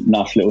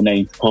nice little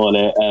name to call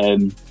it.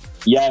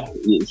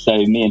 So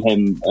me and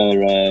him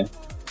are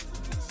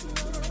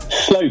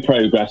slow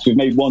progress. We've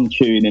made one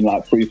tune in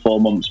like 3-4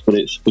 months, but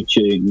it's a good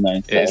tune, you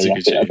know. So it is a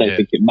good tune, I don't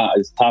think it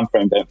matters. Time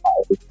frame don't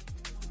matter.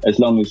 As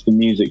long as the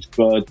music's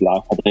good,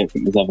 like I don't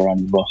think there's ever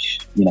any rush,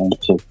 you know,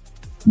 to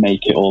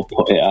make it or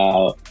put it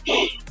out.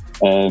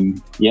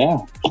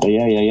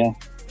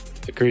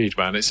 Agreed,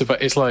 man.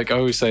 It's like I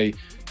always say,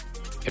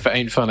 if it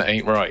ain't fun, it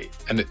ain't right.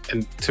 And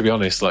to be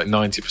honest, like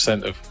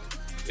 90% of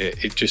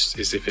it just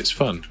is if it's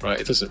fun, right?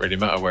 It doesn't really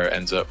matter where it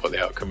ends up, what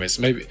the outcome is.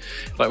 Maybe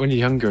like when you're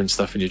younger and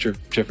stuff and you're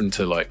driven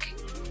to like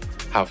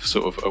have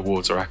sort of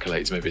awards or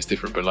accolades, maybe it's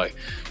different, but like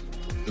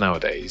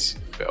nowadays,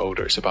 a bit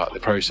older, it's about the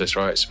process,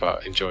 right? It's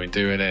about enjoying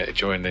doing it,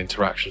 enjoying the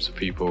interactions with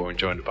people,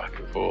 enjoying the back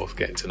and forth,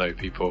 getting to know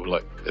people.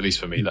 Like, at least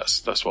for me,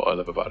 that's what I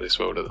love about this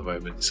world at the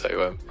moment.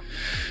 So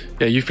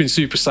you've been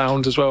super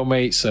sound as well,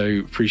 mate, so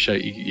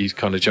appreciate you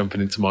kind of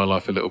jumping into my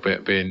life a little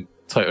bit, being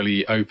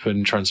totally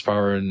open,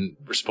 transparent,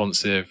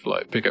 responsive.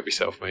 Like, big up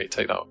yourself, mate.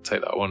 Take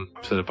that one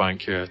to the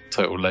bank. You're a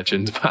total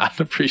legend, man.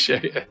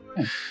 Appreciate it.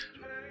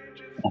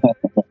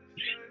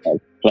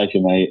 Pleasure,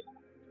 mate.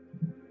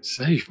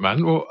 Safe,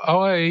 man. Well,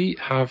 I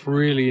have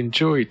really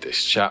enjoyed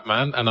this chat,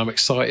 man, and I'm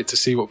excited to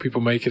see what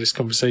people make of this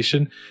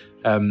conversation.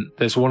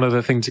 There's one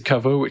other thing to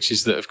cover, which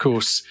is that, of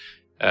course,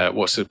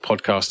 what's a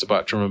podcast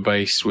about drum and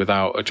bass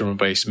without a drum and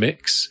bass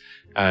mix?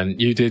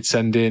 And you did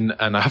send in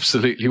an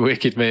absolutely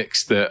wicked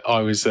mix that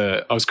I was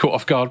caught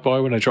off guard by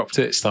when I dropped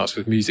it. It starts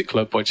with Music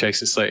Club by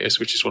Chasing Status,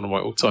 which is one of my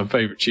all-time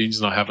favourite tunes,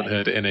 and I haven't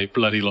heard it in a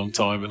bloody long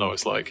time, and I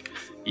was like,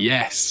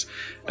 yes.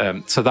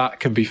 So that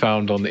can be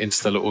found on the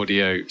Interstellar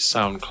Audio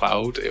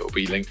SoundCloud. It will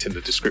be linked in the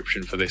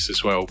description for this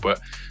as well.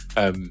 But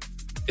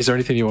is there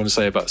anything you want to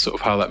say about sort of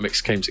how that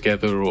mix came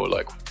together, or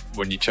like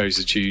when you chose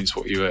the tunes,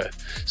 what you were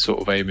sort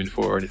of aiming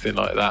for, or anything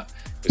like that?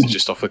 Was it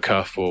just off the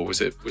cuff, or was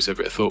there a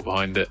bit of thought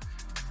behind it?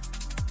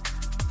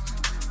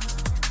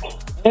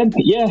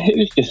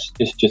 It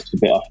was just a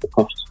bit off the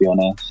cuff, to be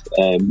honest.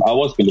 I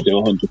was going to do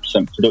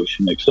 100%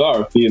 production mix. There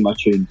are a few of my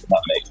tunes in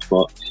that mix,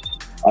 but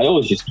I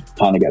always just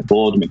kind of get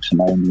bored mixing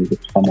my own music,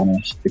 if I'm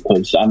honest,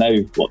 because I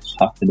know what's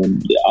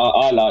happening.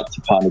 I like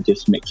to kind of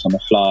just mix on the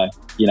fly,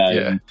 you know.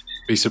 Yeah.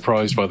 Be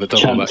surprised by the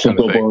double, that kind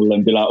of thing.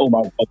 And be like, oh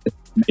my God, this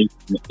is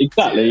amazing.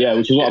 Exactly,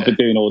 which is what I've been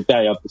doing all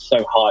day. I've been so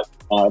hyped.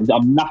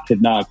 I'm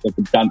knackered now because I've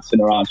been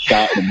dancing around,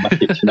 shouting in my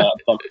kitchen. I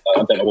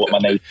don't know what my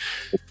name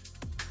is.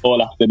 All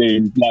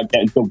afternoon, like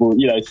getting double,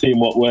 you know, seeing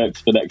what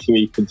works for next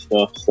week and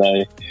stuff.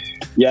 So,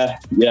 it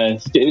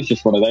was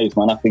just one of those,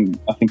 man. I think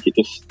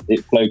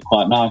it flowed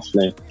quite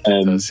nicely.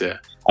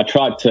 I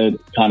tried to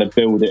kind of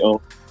build it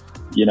up,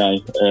 you know,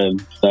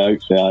 so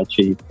hopefully I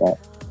achieved that.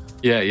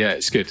 Yeah,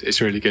 it's good.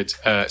 It's really good.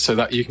 So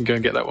that you can go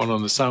and get that one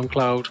on the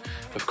SoundCloud.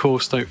 Of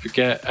course, don't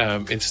forget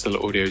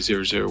Interstellar Audio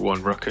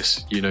 001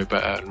 Ruckus, You Know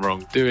Better and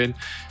Wrong Doing.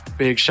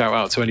 Big shout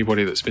out to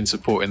anybody that's been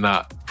supporting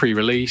that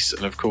pre-release,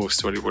 and of course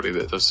to anybody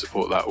that does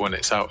support that when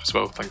it's out as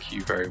well. Thank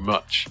you very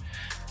much.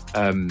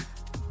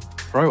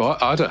 Bro,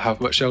 I don't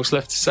have much else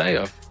left to say.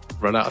 I've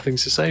run out of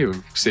things to say,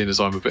 and seeing as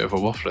I'm a bit of a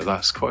waffler,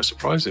 that's quite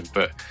surprising.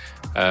 But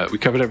we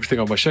covered everything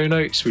on my show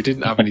notes. We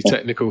didn't have any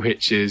technical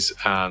hitches,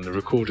 and the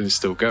recording's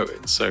still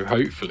going, so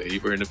hopefully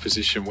we're in a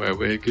position where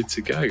we're good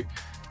to go.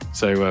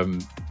 So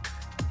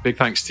big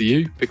thanks to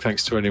you, big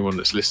thanks to anyone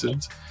that's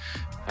listened,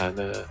 and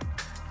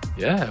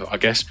I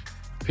guess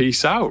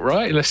peace out,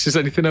 right? Unless there's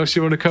anything else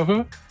you want to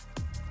cover.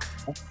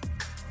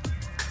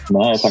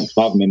 No, thanks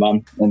for having me,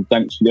 man, and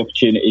thanks for the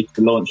opportunity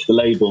to launch the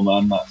label,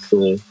 man.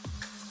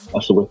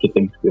 That's a wicked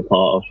thing to be a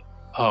part of.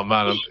 Oh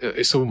man,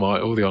 it's all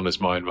the honour's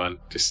mine, man.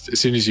 Just as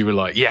soon as you were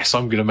like, yes,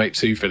 I'm going to make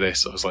 2 for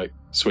this, I was like,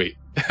 sweet.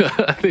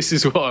 This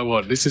is what I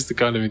want. This is the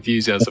kind of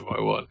enthusiasm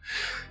I want.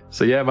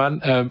 So yeah,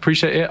 man,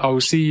 appreciate it. I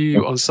will see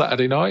you on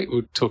Saturday night.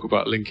 We'll talk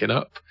about linking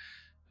up.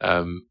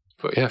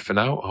 But yeah, for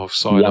now, I'll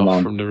sign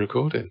off from the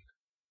recording.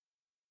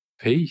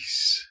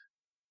 Peace.